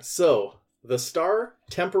 So, the star,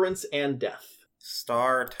 temperance, and death.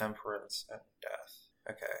 Star, temperance, and death.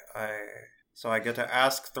 Okay, So I get to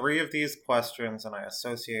ask 3 of these questions, and I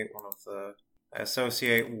associate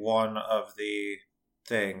one of the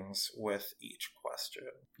things with each question.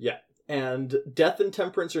 Yeah. And death and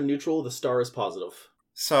temperance are neutral, the star is positive.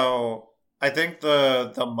 So, I think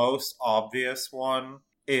the most obvious one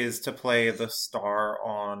is to play the star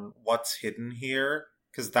on what's hidden here,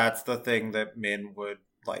 because that's the thing that Min would,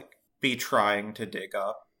 be trying to dig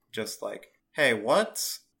up. Just hey,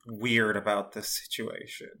 what's weird about this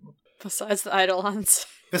situation? Besides the Eidolons.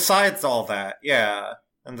 Besides all that, yeah.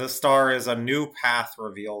 And the star is a new path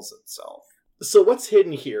reveals itself. So what's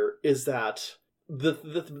hidden here is that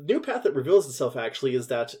the new path that reveals itself actually is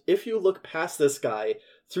that if you look past this guy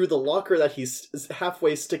through the locker that he's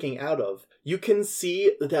halfway sticking out of, you can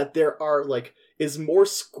see that there are is more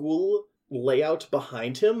school layout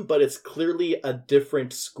behind him, but it's clearly a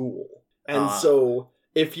different school. And so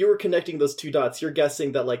if you were connecting those 2 dots, you're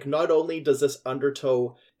guessing that not only does this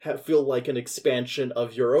undertow feel like an expansion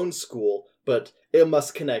of your own school, but it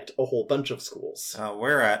must connect a whole bunch of schools.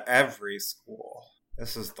 We're at every school.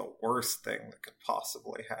 This is the worst thing that could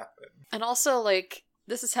possibly happen. And also,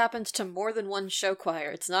 this has happened to more than one show choir.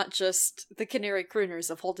 It's not just the Canary Crooners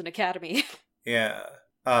of Holden Academy. Yeah.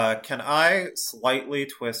 Can I slightly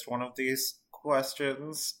twist one of these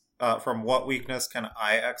questions? From what weakness can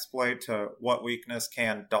I exploit to what weakness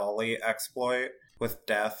can Dolly exploit with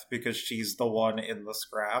death, because she's the one in the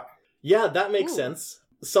scrap? Yeah, that makes sense.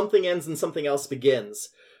 Something ends and something else begins.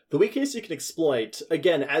 The weakness you can exploit,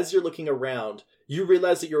 again, as you're looking around, you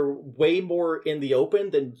realize that you're way more in the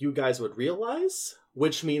open than you guys would realize,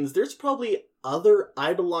 which means there's probably other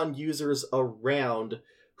Eidolon users around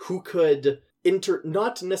who could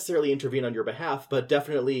not necessarily intervene on your behalf, but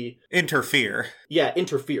definitely... Interfere. Yeah,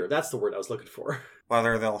 interfere. That's the word I was looking for.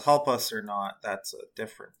 Whether they'll help us or not, that's a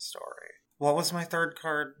different story. What was my third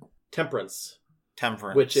card? Temperance.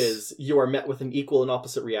 Temperance. Which is, you are met with an equal and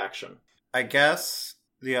opposite reaction. I guess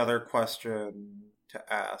the other question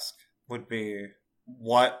to ask would be,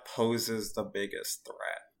 what poses the biggest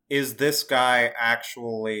threat? Is this guy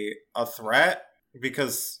actually a threat?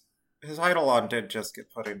 Because his Eidolon did just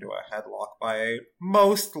get put into a headlock by a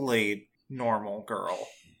mostly normal girl.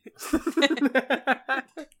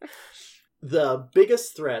 The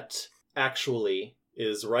biggest threat, actually,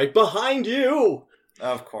 is right behind you!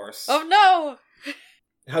 Of course. Oh no!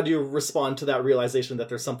 How do you respond to that realization that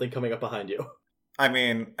there's something coming up behind you? I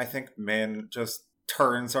mean, I think Min just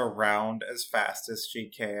turns around as fast as she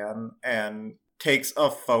can and takes a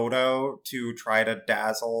photo to try to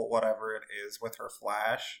dazzle whatever it is with her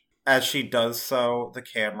flash. As she does so, the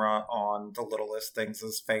camera on the littlest thing's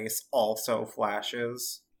face also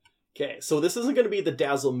flashes. Okay, so this isn't going to be the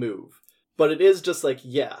dazzle move, but it is just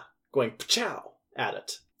going pa-chow at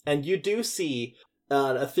it. And you do see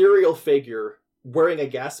an ethereal figure wearing a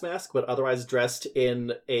gas mask, but otherwise dressed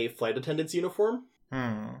in a flight attendant's uniform.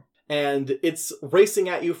 And it's racing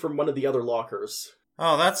at you from one of the other lockers.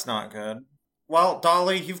 Oh, that's not good. Well,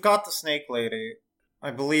 Dolly, you've got the snake lady.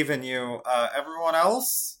 I believe in you. Everyone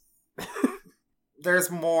else? There's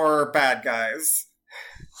more bad guys.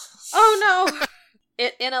 Oh no!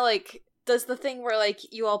 Anna, does the thing where,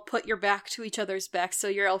 you all put your back to each other's backs so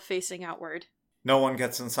you're all facing outward. No one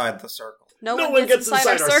gets inside the circle. No one gets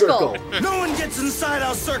inside our circle! No one gets inside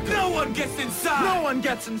our circle! No one gets inside! No one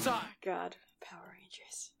gets inside! God, Power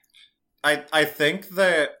Rangers. I think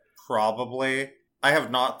that probably I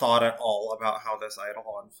have not thought at all about how this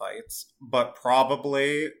Eidolon fights, but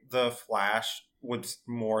probably the Flash would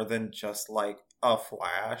more than just like a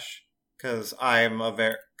Flash, because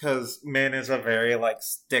Min is a very like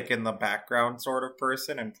stick in the background sort of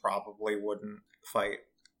person and probably wouldn't fight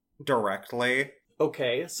directly.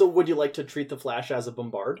 Okay, so would you like to treat the Flash as a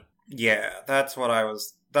bombard? Yeah, that's what I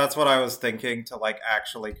was thinking, to like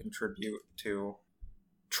actually contribute to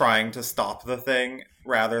trying to stop the thing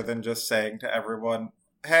rather than just saying to everyone,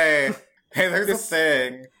 hey, there's a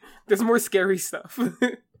thing. There's more scary stuff.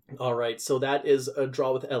 All right, so that is a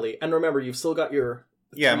draw with Ellie. And remember, you've still got your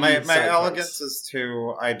my side elegance cards. is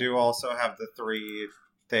 2. I do also have the 3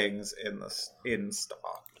 things in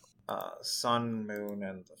stock. Sun, Moon,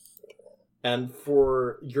 and the Fool. And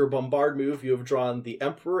for your bombard move, you have drawn the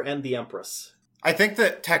Emperor and the Empress. I think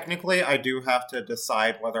that technically I do have to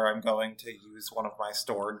decide whether I'm going to use one of my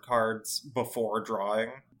stored cards before drawing,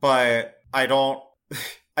 but I don't...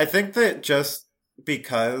 I think that just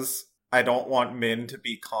because I don't want Min to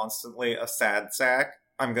be constantly a sad sack,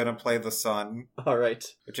 I'm gonna play the Sun. All right.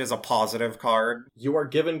 Which is a positive card. You are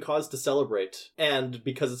given cause to celebrate, and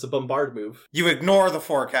because it's a bombard move... You ignore the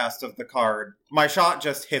forecast of the card. My shot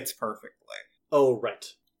just hits perfectly. Oh,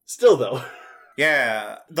 right. Still, though...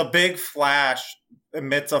 Yeah, the big flash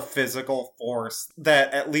emits a physical force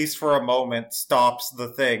that, at least for a moment, stops the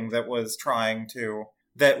thing that was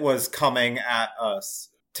coming at us,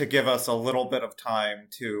 to give us a little bit of time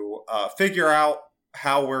to figure out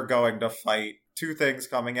how we're going to fight 2 things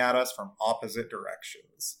coming at us from opposite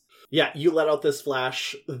directions. Yeah, you let out this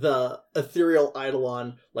flash, the ethereal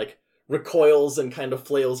Eidolon, like, recoils and kind of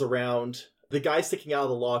flails around. The guy sticking out of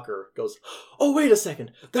the locker goes, "Oh, wait a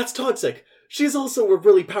second, that's Toxic! She's also a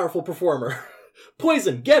really powerful performer.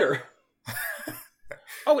 Poison, get her!"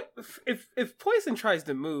 Oh, if Poison tries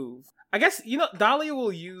to move, I guess, Dahlia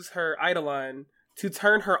will use her Eidolon to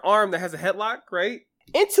turn her arm that has a headlock, right,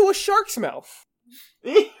 into a shark's mouth.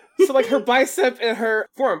 So, like, her bicep and her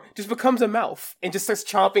forearm just becomes a mouth and just starts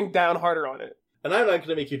chomping down harder on it. And I'm not going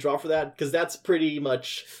to make you draw for that, because that's pretty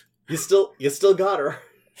much... You still got her.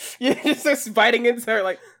 Yeah, it just starts biting into her,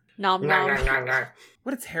 like... Nom nom.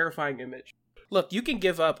 What a terrifying image. Look, you can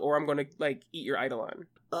give up, or I'm going to, like, eat your Eidolon.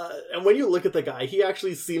 And when you look at the guy, he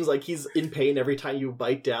actually seems like he's in pain every time you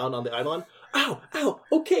bite down on the Eidolon. Ow,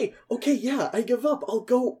 okay, yeah, I give up. I'll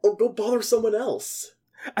go bother someone else.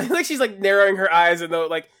 I feel like she's, like, narrowing her eyes and,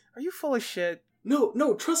 like, are you full of shit?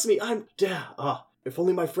 No, trust me, if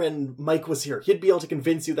only my friend Mike was here, he'd be able to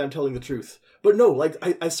convince you that I'm telling the truth. But no, like,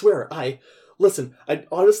 I swear, listen,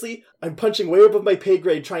 I'm punching way above my pay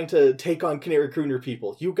grade trying to take on Canary Crooner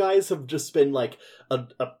people. You guys have just been, like,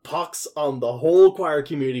 a pox on the whole choir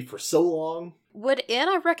community for so long. Would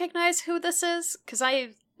Anna recognize who this is? Because I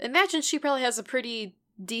imagine she probably has a pretty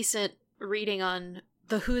decent reading on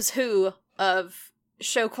the who's who of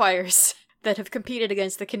show choirs that have competed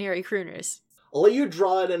against the Canary Crooners. I'll let you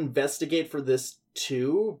draw and investigate for this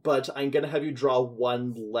too, but I'm gonna have you draw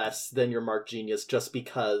 1 less than your Mark Genius just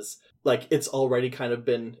because, like, it's already kind of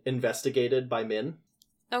been investigated by Min.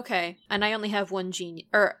 Okay, and I only have 1 genius.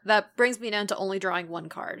 That brings me down to only drawing 1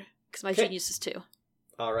 card, because my genius is 2.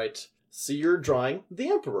 Alright, so you're drawing the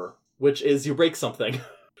Emperor, which is you break something.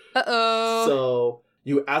 Uh-oh. So,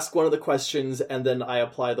 you ask one of the questions, and then I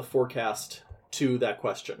apply the forecast to that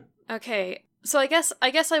question. Okay, so I guess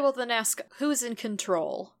I will then ask, who's in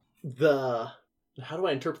control? How do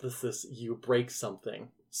I interpret this? You break something.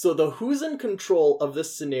 So the who's in control of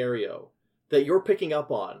this scenario that you're picking up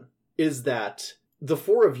on is that the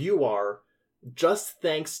 4 of you are, just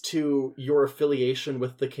thanks to your affiliation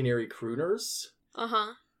with the Canary Crooners.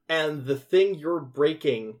 Uh-huh. And the thing you're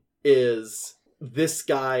breaking is this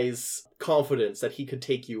guy's confidence that he could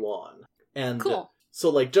take you on. And cool. So,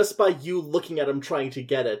 like, just by you looking at him trying to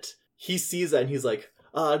get it, he sees that and he's like,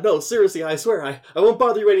 no, seriously, I swear, I won't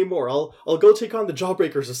bother you anymore. I'll go take on the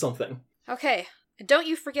Jawbreakers or something. Okay, don't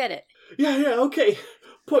you forget it. Yeah, okay.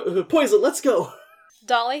 Poison, let's go.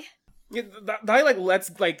 Dolly? Yeah,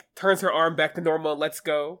 Dolly, turns her arm back to normal, let's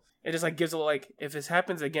go. And just, gives a, if this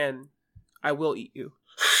happens again, I will eat you.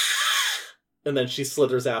 And then she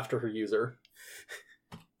slithers after her user.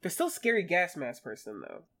 There's still Scary Gas Mask Person,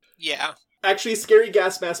 though. Yeah. Actually, Scary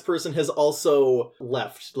Gas Mask Person has also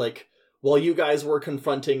left. While you guys were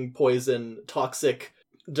confronting Poison, Toxic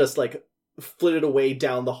just, flitted away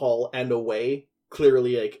down the hall and away,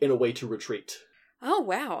 clearly, in a way to retreat. Oh,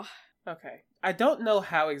 wow. Okay. I don't know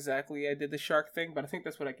how exactly I did the shark thing, but I think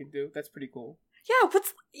that's what I can do. That's pretty cool. Yeah,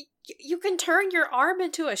 you can turn your arm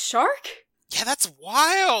into a shark? Yeah, that's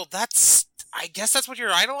wild. I guess that's what your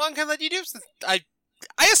Eidolon can let you do. I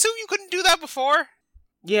assume you couldn't do that before.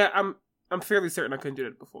 Yeah, I'm I'm fairly certain I couldn't do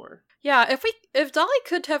it before. Yeah, if Dolly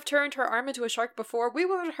could have turned her arm into a shark before, we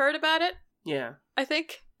would have heard about it. Yeah. I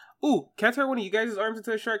think. Ooh, can I turn one of you guys' arms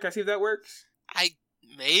into a shark? Can I see if that works?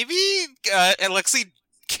 Maybe? And Lexi,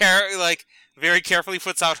 very carefully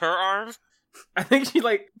puts out her arm. I think she,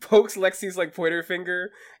 pokes Lexi's, pointer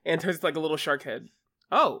finger and turns it, a little shark head.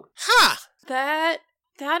 Oh. Huh! That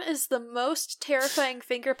is the most terrifying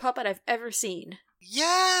finger puppet I've ever seen.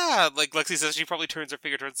 Yeah! Like Lexi says, she probably turns her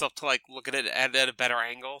finger to herself to, look at it at a better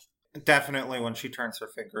angle. Definitely when she turns her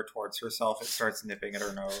finger towards herself, it starts nipping at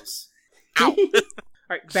her nose. Ow!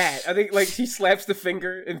 Alright, bad. I think, she slaps the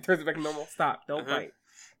finger and turns it back to normal. Stop. Don't bite.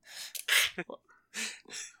 Well,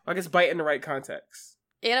 I guess bite in the right context.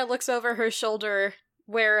 Anna looks over her shoulder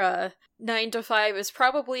where 9 to 5 is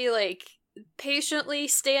probably patiently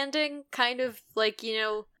standing, kind of you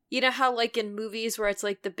know how in movies where it's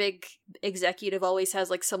the big executive always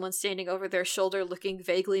has someone standing over their shoulder looking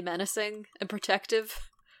vaguely menacing and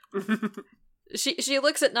protective. She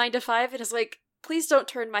looks at 9 to 5 and is like, please don't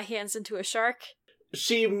turn my hands into a shark.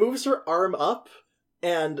 She moves her arm up,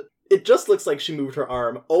 and it just looks like she moved her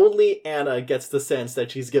arm. Only Anna gets the sense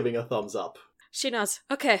that she's giving a thumbs up. She nods.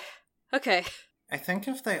 Okay. I think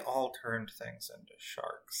if they all turned things into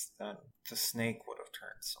sharks, then the snake would have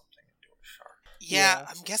turned something into a shark. Yeah,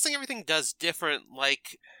 I'm guessing everything does different.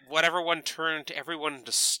 Whatever one turned everyone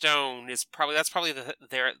into stone is that's probably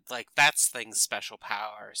that's thing's special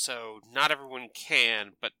power. So not everyone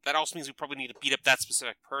can, but that also means we probably need to beat up that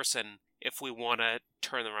specific person if we want to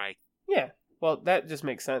turn them right. Yeah. Well, that just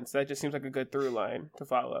makes sense. That just seems like a good through line to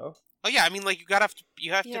follow. Oh yeah, I mean, you have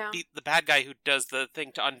to beat the bad guy who does the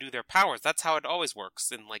thing to undo their powers. That's how it always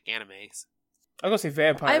works in animes. I was gonna say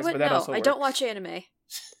vampires, but that also works. I don't watch anime.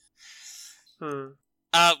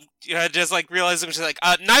 Just realizing she's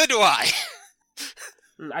neither do I.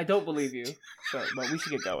 I don't believe you, but we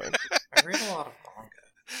should get going. I read a lot of manga.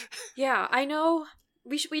 Yeah, I know.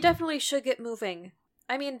 We definitely should get moving.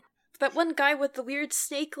 I mean, that one guy with the weird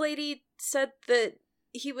snake lady said that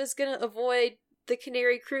he was gonna avoid the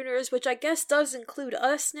Canary Crooners, which I guess does include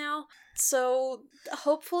us now. So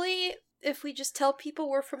hopefully, if we just tell people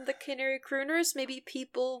we're from the Canary Crooners, maybe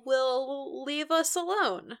people will leave us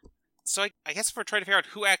alone. So I guess we're trying to figure out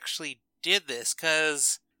who actually did this,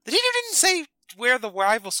 because the teacher didn't say where the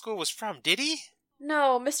rival school was from, did he?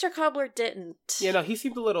 No, Mr. Cobbler didn't. Yeah, no, he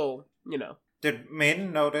seemed a little, Did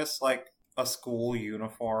Maiden notice, a school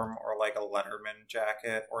uniform or, a Letterman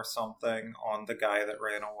jacket or something on the guy that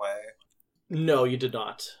ran away? No, you did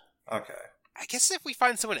not. Okay. I guess if we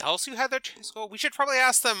find someone else who had their school, we should probably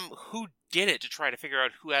ask them who did it to try to figure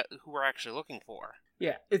out who we're actually looking for.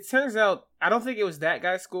 Yeah, it turns out, I don't think it was that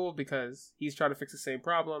guy's school because he's trying to fix the same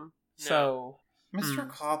problem. No. So... Mr.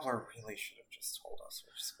 Cobbler really should have just told us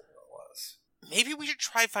which school it was. Maybe we should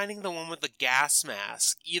try finding the one with the gas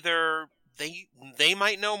mask. Either they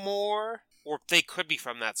might know more, or they could be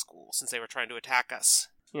from that school since they were trying to attack us.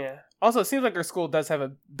 Yeah. Also, it seems like our school does have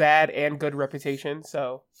a bad and good reputation,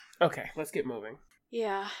 so... Okay, let's get moving.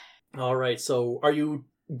 Yeah. Alright, so are you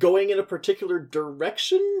going in a particular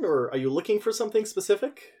direction, or are you looking for something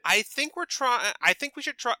specific? I think we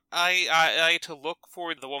should try to look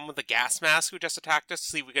for the one with the gas mask who just attacked us to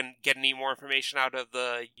see if we can get any more information out of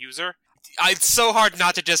the user. It's so hard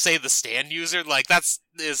not to just say the stand user. That's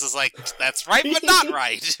right, but not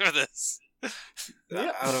right for this.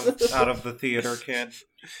 Out of the theater kid.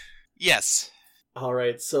 Yes.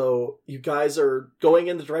 Alright, so you guys are going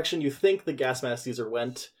in the direction you think the gas mask user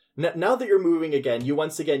went. Now that you're moving again, you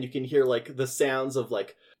can hear the sounds of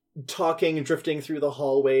talking drifting through the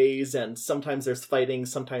hallways, and sometimes there's fighting,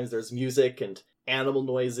 sometimes there's music and animal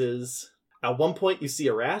noises. At one point you see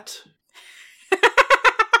a rat.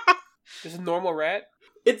 Just a normal rat?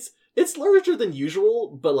 It's larger than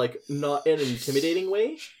usual, but not in an intimidating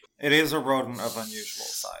way. It is a rodent of unusual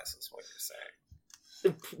size, is what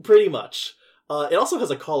you're saying. Pretty much. It also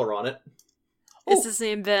has a collar on it. Is his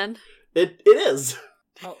name Ben? It is.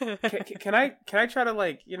 Oh, can I try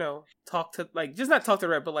to talk to just not talk to the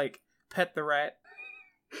rat, but pet the rat?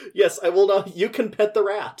 Yes, I will now. You can pet the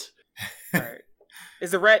rat. Alright.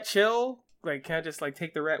 Is the rat chill? Can I just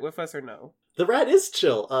take the rat with us or no? The rat is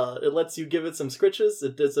chill. It lets you give it some scritches.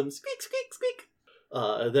 It does some squeak, squeak, squeak.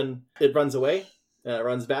 Then it runs away. It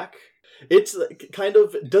runs back. It's kind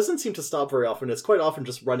of doesn't seem to stop very often. It's quite often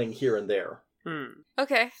just running here and there.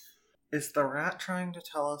 Okay. Is the rat trying to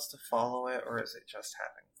tell us to follow it, or is it just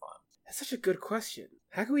having fun? That's such a good question.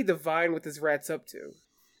 How can we divine what this rat's up to?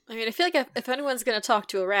 I mean, I feel like if anyone's going to talk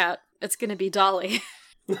to a rat, it's going to be Dolly.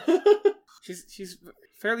 She's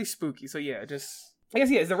fairly spooky, so yeah, just... I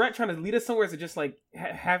guess, yeah, is the rat trying to lead us somewhere, or is it just,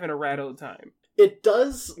 having a rat all the time? It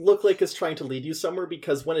does look like it's trying to lead you somewhere,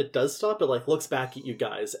 because when it does stop, it like looks back at you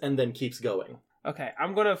guys and then keeps going. Okay,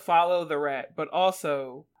 I'm gonna follow the rat, but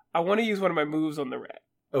also I want to use one of my moves on the rat.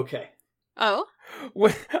 Okay. Oh?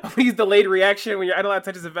 I'm gonna use delayed reaction when your Eidolon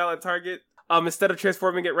touches a valid target. Instead of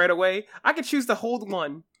transforming it right away, I can choose to hold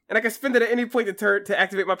one, and I can spend it at any point to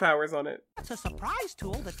activate my powers on it. That's a surprise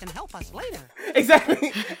tool that can help us later.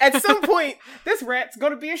 Exactly. At some point, this rat's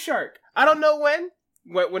gonna be a shark. I don't know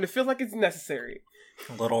when it feels like it's necessary.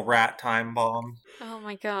 Little rat time bomb. Oh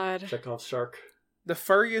my god. Chekhov's shark. The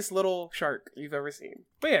furriest little shark you've ever seen.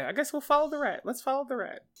 But yeah, I guess we'll follow the rat. Let's follow the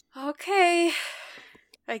rat. Okay.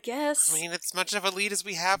 I guess. I mean, it's much of a lead as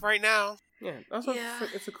we have right now. Yeah, also, Yeah.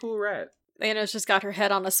 it's a cool rat. Anna's just got her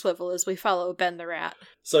head on a swivel as we follow Ben the rat.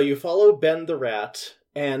 So you follow Ben the rat,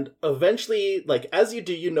 and eventually, like, as you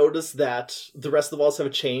do, you notice that the rest of the walls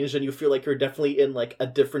have changed, and you feel like you're definitely in, like, a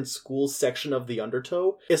different school section of the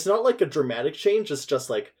Undertow. It's not, like, a dramatic change, it's just,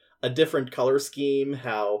 like, a different color scheme,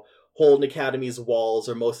 how Holden Academy's walls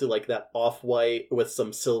are mostly, like, that off-white with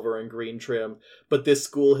some silver and green trim, but this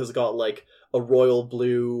school has got, like, a royal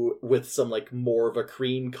blue with some, like, more of a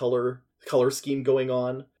cream color scheme going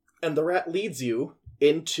on. And the rat leads you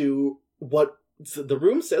into what the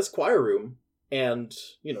room says choir room. And,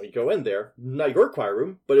 you go in there. Not your choir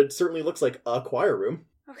room, but it certainly looks like a choir room.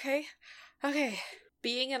 Okay.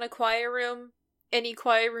 Being in a choir room, any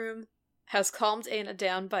choir room, has calmed Anna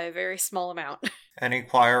down by a very small amount. Any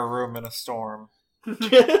choir room in a storm.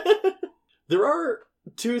 There are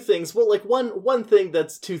two things. Well, like, one thing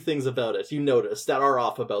that's two things about it you notice that are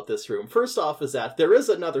off about this room. First off is that there is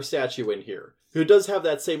another statue in here who does have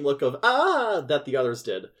that same look of, that the others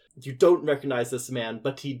did. You don't recognize this man,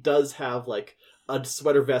 but he does have, like, a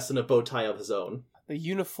sweater vest and a bow tie of his own. The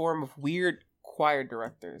uniform of weird choir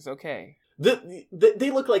directors, okay.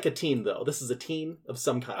 They look like a teen, though. This is a teen of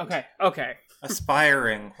some kind. Okay.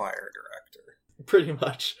 Aspiring choir director. Pretty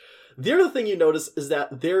much. The other thing you notice is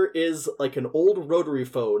that there is, like, an old rotary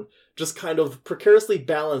phone just kind of precariously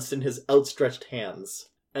balanced in his outstretched hands.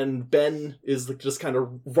 And Ben is, like, just kind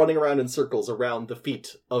of running around in circles around the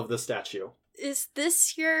feet of the statue. Is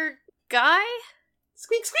this your guy?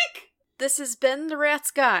 Squeak, squeak! This is Ben the rat's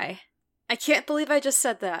guy. I can't believe I just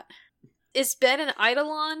said that. Is Ben an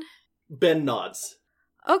Eidolon? Ben nods.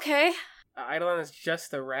 Okay. Eidolon is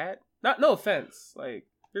just a rat? No offense. Like,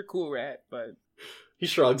 you're a cool rat, but... He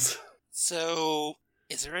shrugs. So,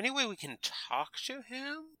 is there any way we can talk to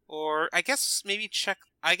him? Or, I guess, maybe check...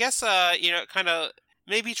 kind of...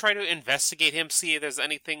 Maybe try to investigate him, see if there's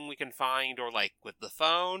anything we can find, or, like, with the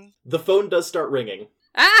phone? The phone does start ringing.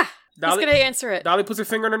 Ah! Dolly, who's gonna answer it? Dolly puts her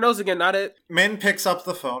finger on her nose again, not it. Min picks up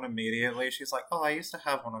the phone immediately. She's like, I used to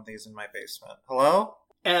have one of these in my basement. Hello?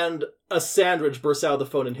 And a sandwich bursts out of the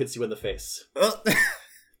phone and hits you in the face.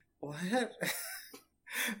 What?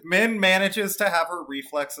 Min manages to have her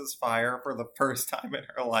reflexes fire for the first time in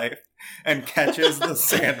her life and catches the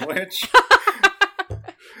sandwich.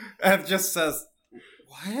 And just says,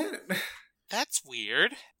 what? That's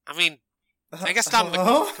weird. I mean, I guess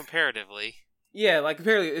not comparatively. Yeah, like,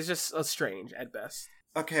 apparently it's just strange at best.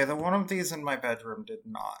 Okay, the one of these in my bedroom did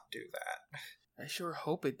not do that. I sure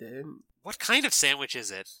hope it did. What kind of sandwich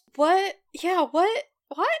is it? What? Yeah, what?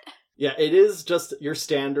 Yeah, it is just your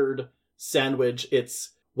standard sandwich.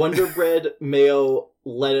 It's Wonder Bread, mayo,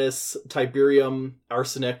 lettuce, Tiberium,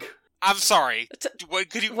 arsenic. I'm sorry.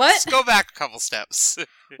 Could you What? just go back a couple steps?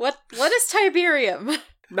 What is Tiberium?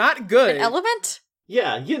 Not good. An element?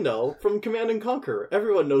 Yeah, from Command and Conquer.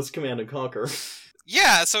 Everyone knows Command and Conquer.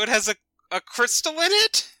 Yeah, so it has a crystal in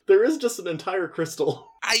it? There is just an entire crystal.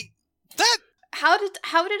 How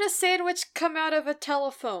did a sandwich come out of a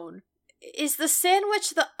telephone? Is the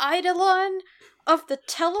sandwich the Eidolon of the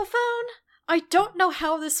telephone? I don't know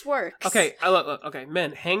how this works. Okay, look, okay,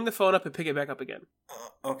 Min, hang the phone up and pick it back up again.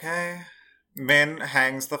 Okay. Min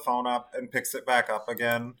hangs the phone up and picks it back up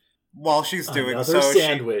again. While she's doing Another so,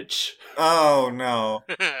 sandwich. Oh no.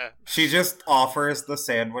 She just offers the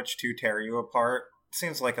sandwich to tear you apart.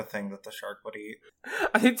 Seems like a thing that the shark would eat.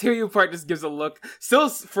 I think Tear You Apart just gives a look, still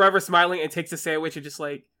forever smiling, and takes the sandwich and just,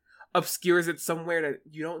 like, obscures it somewhere that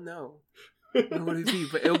you don't know. I don't know what it'd be,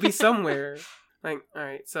 but it'll be somewhere. Like,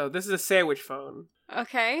 alright, so this is a sandwich phone.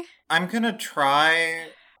 Okay. I'm gonna try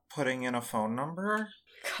putting in a phone number.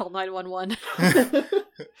 Call 911.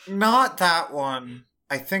 Not that one.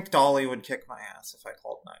 I think Dolly would kick my ass if I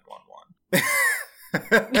called 911.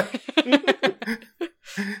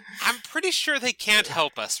 I'm pretty sure they can't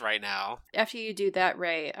help us right now. After you do that,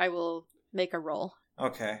 Ray, I will make a roll.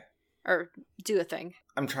 Okay. Or do a thing.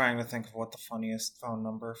 I'm trying to think of what the funniest phone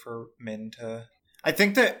number for Min to... I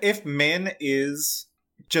think that if Min is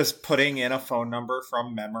just putting in a phone number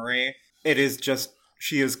from memory. It is just,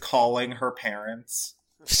 she is calling her parents.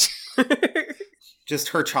 Just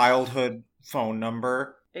her childhood phone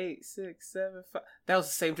number. 8675. That was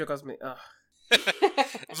the same joke I was making.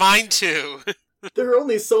 Mine too. There are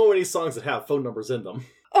only so many songs that have phone numbers in them.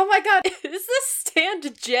 Oh my god, is this stand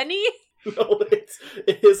Jenny? No,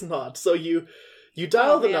 it is not. So you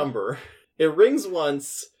dial the man. number, it rings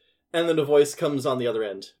once, and then a voice comes on the other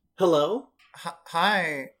end. Hello?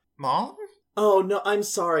 Hi, Mom? Oh, no, I'm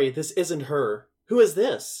sorry, this isn't her. Who is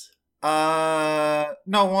this? No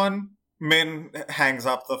one. Min hangs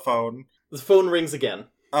up the phone. The phone rings again.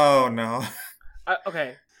 Oh, no.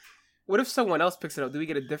 Okay. What if someone else picks it up? Do we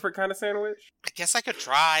get a different kind of sandwich? I guess I could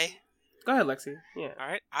try. Go ahead, Lexi. Yeah.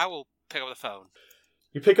 Alright, I will pick up the phone.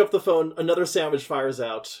 You pick up the phone, another sandwich fires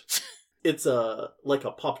out. It's like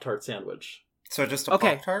a Pop-Tart sandwich. So just a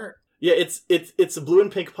Okay. Pop-Tart? Yeah, it's a blue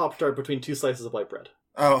and pink Pop-Tart between 2 slices of white bread.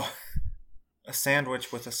 Oh. A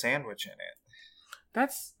sandwich with a sandwich in it.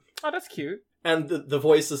 That's cute. And the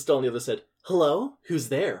voice is still on the other side. Hello? Who's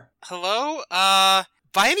there? Hello? By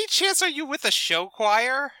any chance are you with a show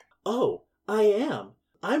choir? Oh, I am.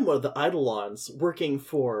 I'm one of the Eidolons working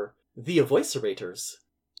for the Avoicerators.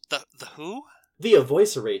 The who? The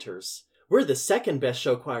Avoicerators. We're the second best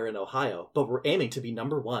show choir in Ohio, but we're aiming to be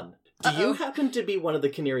number 1. Do you happen to be one of the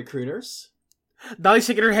Canary Crooners? Dolly's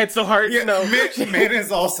shaking her head so hard. Yeah, No. Min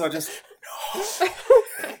is also just...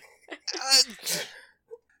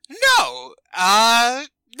 No.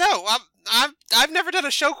 No. I've never done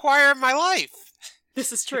a show choir in my life.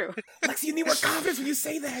 This is true. Lexi, you need more confidence when you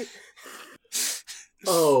say that.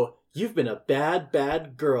 Oh, you've been a bad,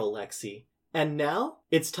 bad girl, Lexi. And now,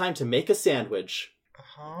 it's time to make a sandwich.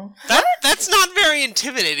 Huh? That's not very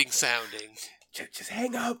intimidating sounding. Just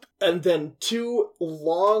hang up. And then 2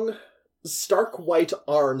 long, stark white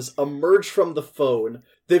arms emerge from the phone.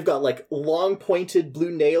 They've got, like, long pointed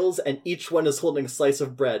blue nails, and each one is holding a slice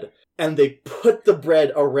of bread. And they put the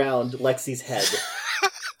bread around Lexi's head.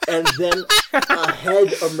 And then a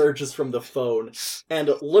head emerges from the phone, and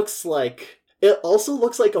it also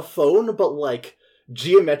looks like a phone, but, like,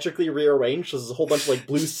 geometrically rearranged. There's a whole bunch of, like,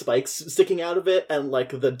 blue spikes sticking out of it, and,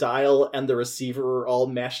 like, the dial and the receiver are all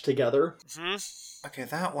meshed together. Mm-hmm. Okay,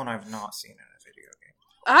 that one I've not seen in a video game.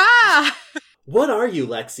 Ah! What are you,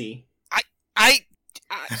 Lexi?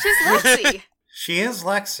 She's Lexi. She is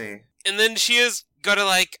Lexi. And then she is gonna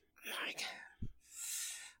like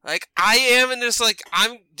I am, and there's like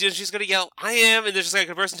she's gonna yell I am, and there's just gonna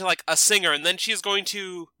convert into like a singer, and then she's going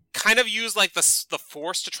to kind of use like the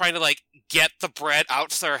force to try to like get the bread out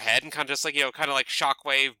to her head and kind of just like kind of like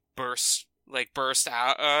shockwave burst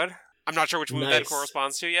out. I'm not sure which move that Nice.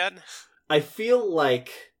 corresponds to yet. I feel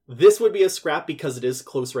like this would be a scrap because it is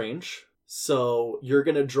close range. So you're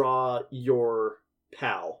gonna draw your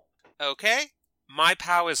POW. Okay, my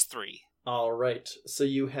POW is 3. Alright, so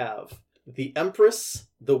you have the Empress,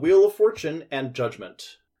 the Wheel of Fortune, and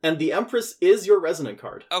Judgment. And the Empress is your resonant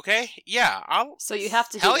card. Okay, yeah, So you have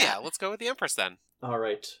to do hell that. yeah, let's go with the Empress then.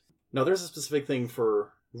 Alright. Now there's a specific thing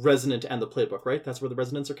for resonant and the playbook, right? That's where the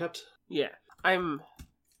resonants are kept? Yeah. I'm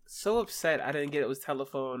so upset I didn't get it was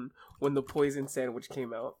telephone when the poison sandwich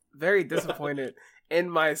came out. Very disappointed in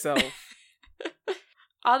myself.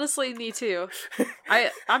 Honestly, me too.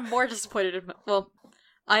 I'm more disappointed in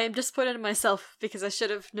I am disappointed in myself because I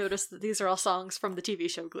should have noticed that these are all songs from the TV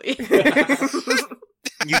show Glee.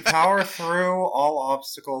 You power through all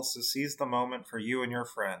obstacles to seize the moment for you and your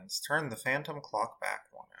friends. Turn the phantom clock back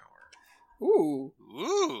 1 hour. Ooh.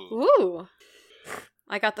 Ooh.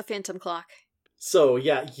 I got the phantom clock. So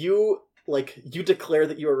yeah, you declare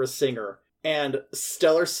that you are a singer, and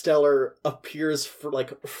Stellar appears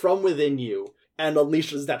from within you and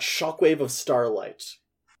unleashes that shockwave of starlight.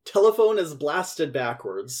 Telephone is blasted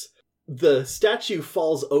backwards. The statue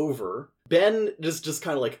falls over. Ben is just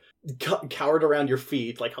kind of like cowered around your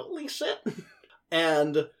feet, like, holy shit.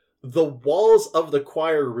 And the walls of the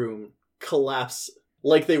choir room collapse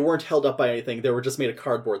like they weren't held up by anything. They were just made of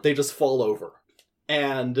cardboard. They just fall over.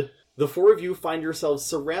 And the 4 of you find yourselves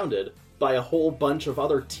surrounded by a whole bunch of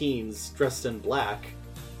other teens dressed in black,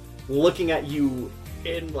 looking at you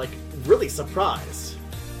in, really surprised.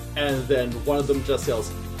 And then one of them just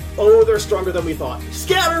yells, "Oh, they're stronger than we thought.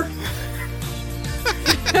 Scatter!"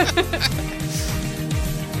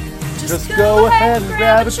 Just go ahead and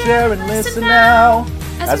grab a chair and listen now.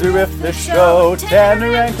 As we riff the show, Tanner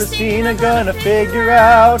and Christina gonna figure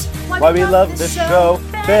out why we love this show.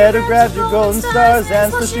 Better grab your golden stars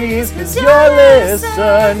and slushies, 'cause you're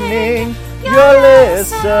listening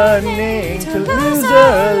to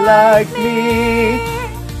Loser Like Me.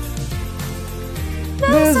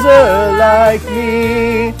 Loser like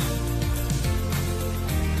me.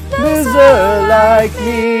 Loser like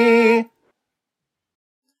me.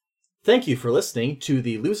 Thank you for listening to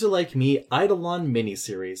the Loser Like Me Eidolon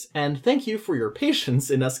miniseries, and thank you for your patience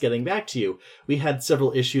in us getting back to you. We had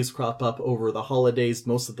several issues crop up over the holidays,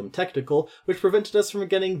 most of them technical, which prevented us from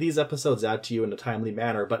getting these episodes out to you in a timely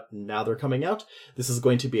manner, but now they're coming out. This is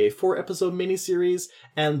going to be a 4-episode miniseries,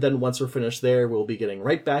 and then once we're finished there, we'll be getting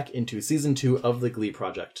right back into Season 2 of the Glee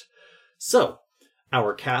Project. So,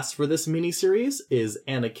 our cast for this miniseries is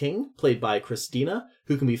Anna King, played by Christina,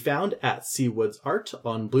 who can be found at Seawoods Art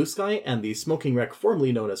on Blue Sky and the Smoking Wreck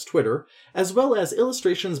formerly known as Twitter, as well as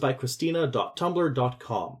illustrations by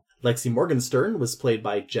Christina.tumblr.com. Lexi Morgenstern was played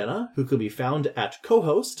by Jenna, who can be found at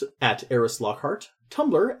co-host at Eris Lockhart,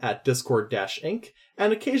 Tumblr at Discord-Inc.,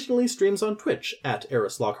 and occasionally streams on Twitch at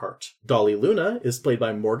Eris Lockhart. Dolly Luna is played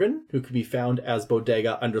by Morgan, who can be found as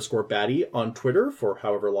Bodega_Baddie on Twitter for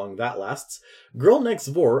however long that lasts, Girl Next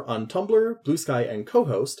Vor on Tumblr, Blue Sky, and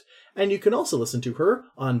co-host, and you can also listen to her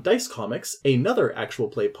on Dice Comics, another actual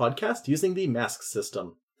play podcast using the Mask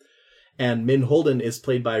system. And Min Holden is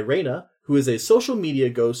played by Reyna, who is a social media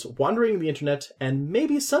ghost wandering the internet, and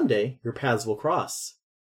maybe someday your paths will cross.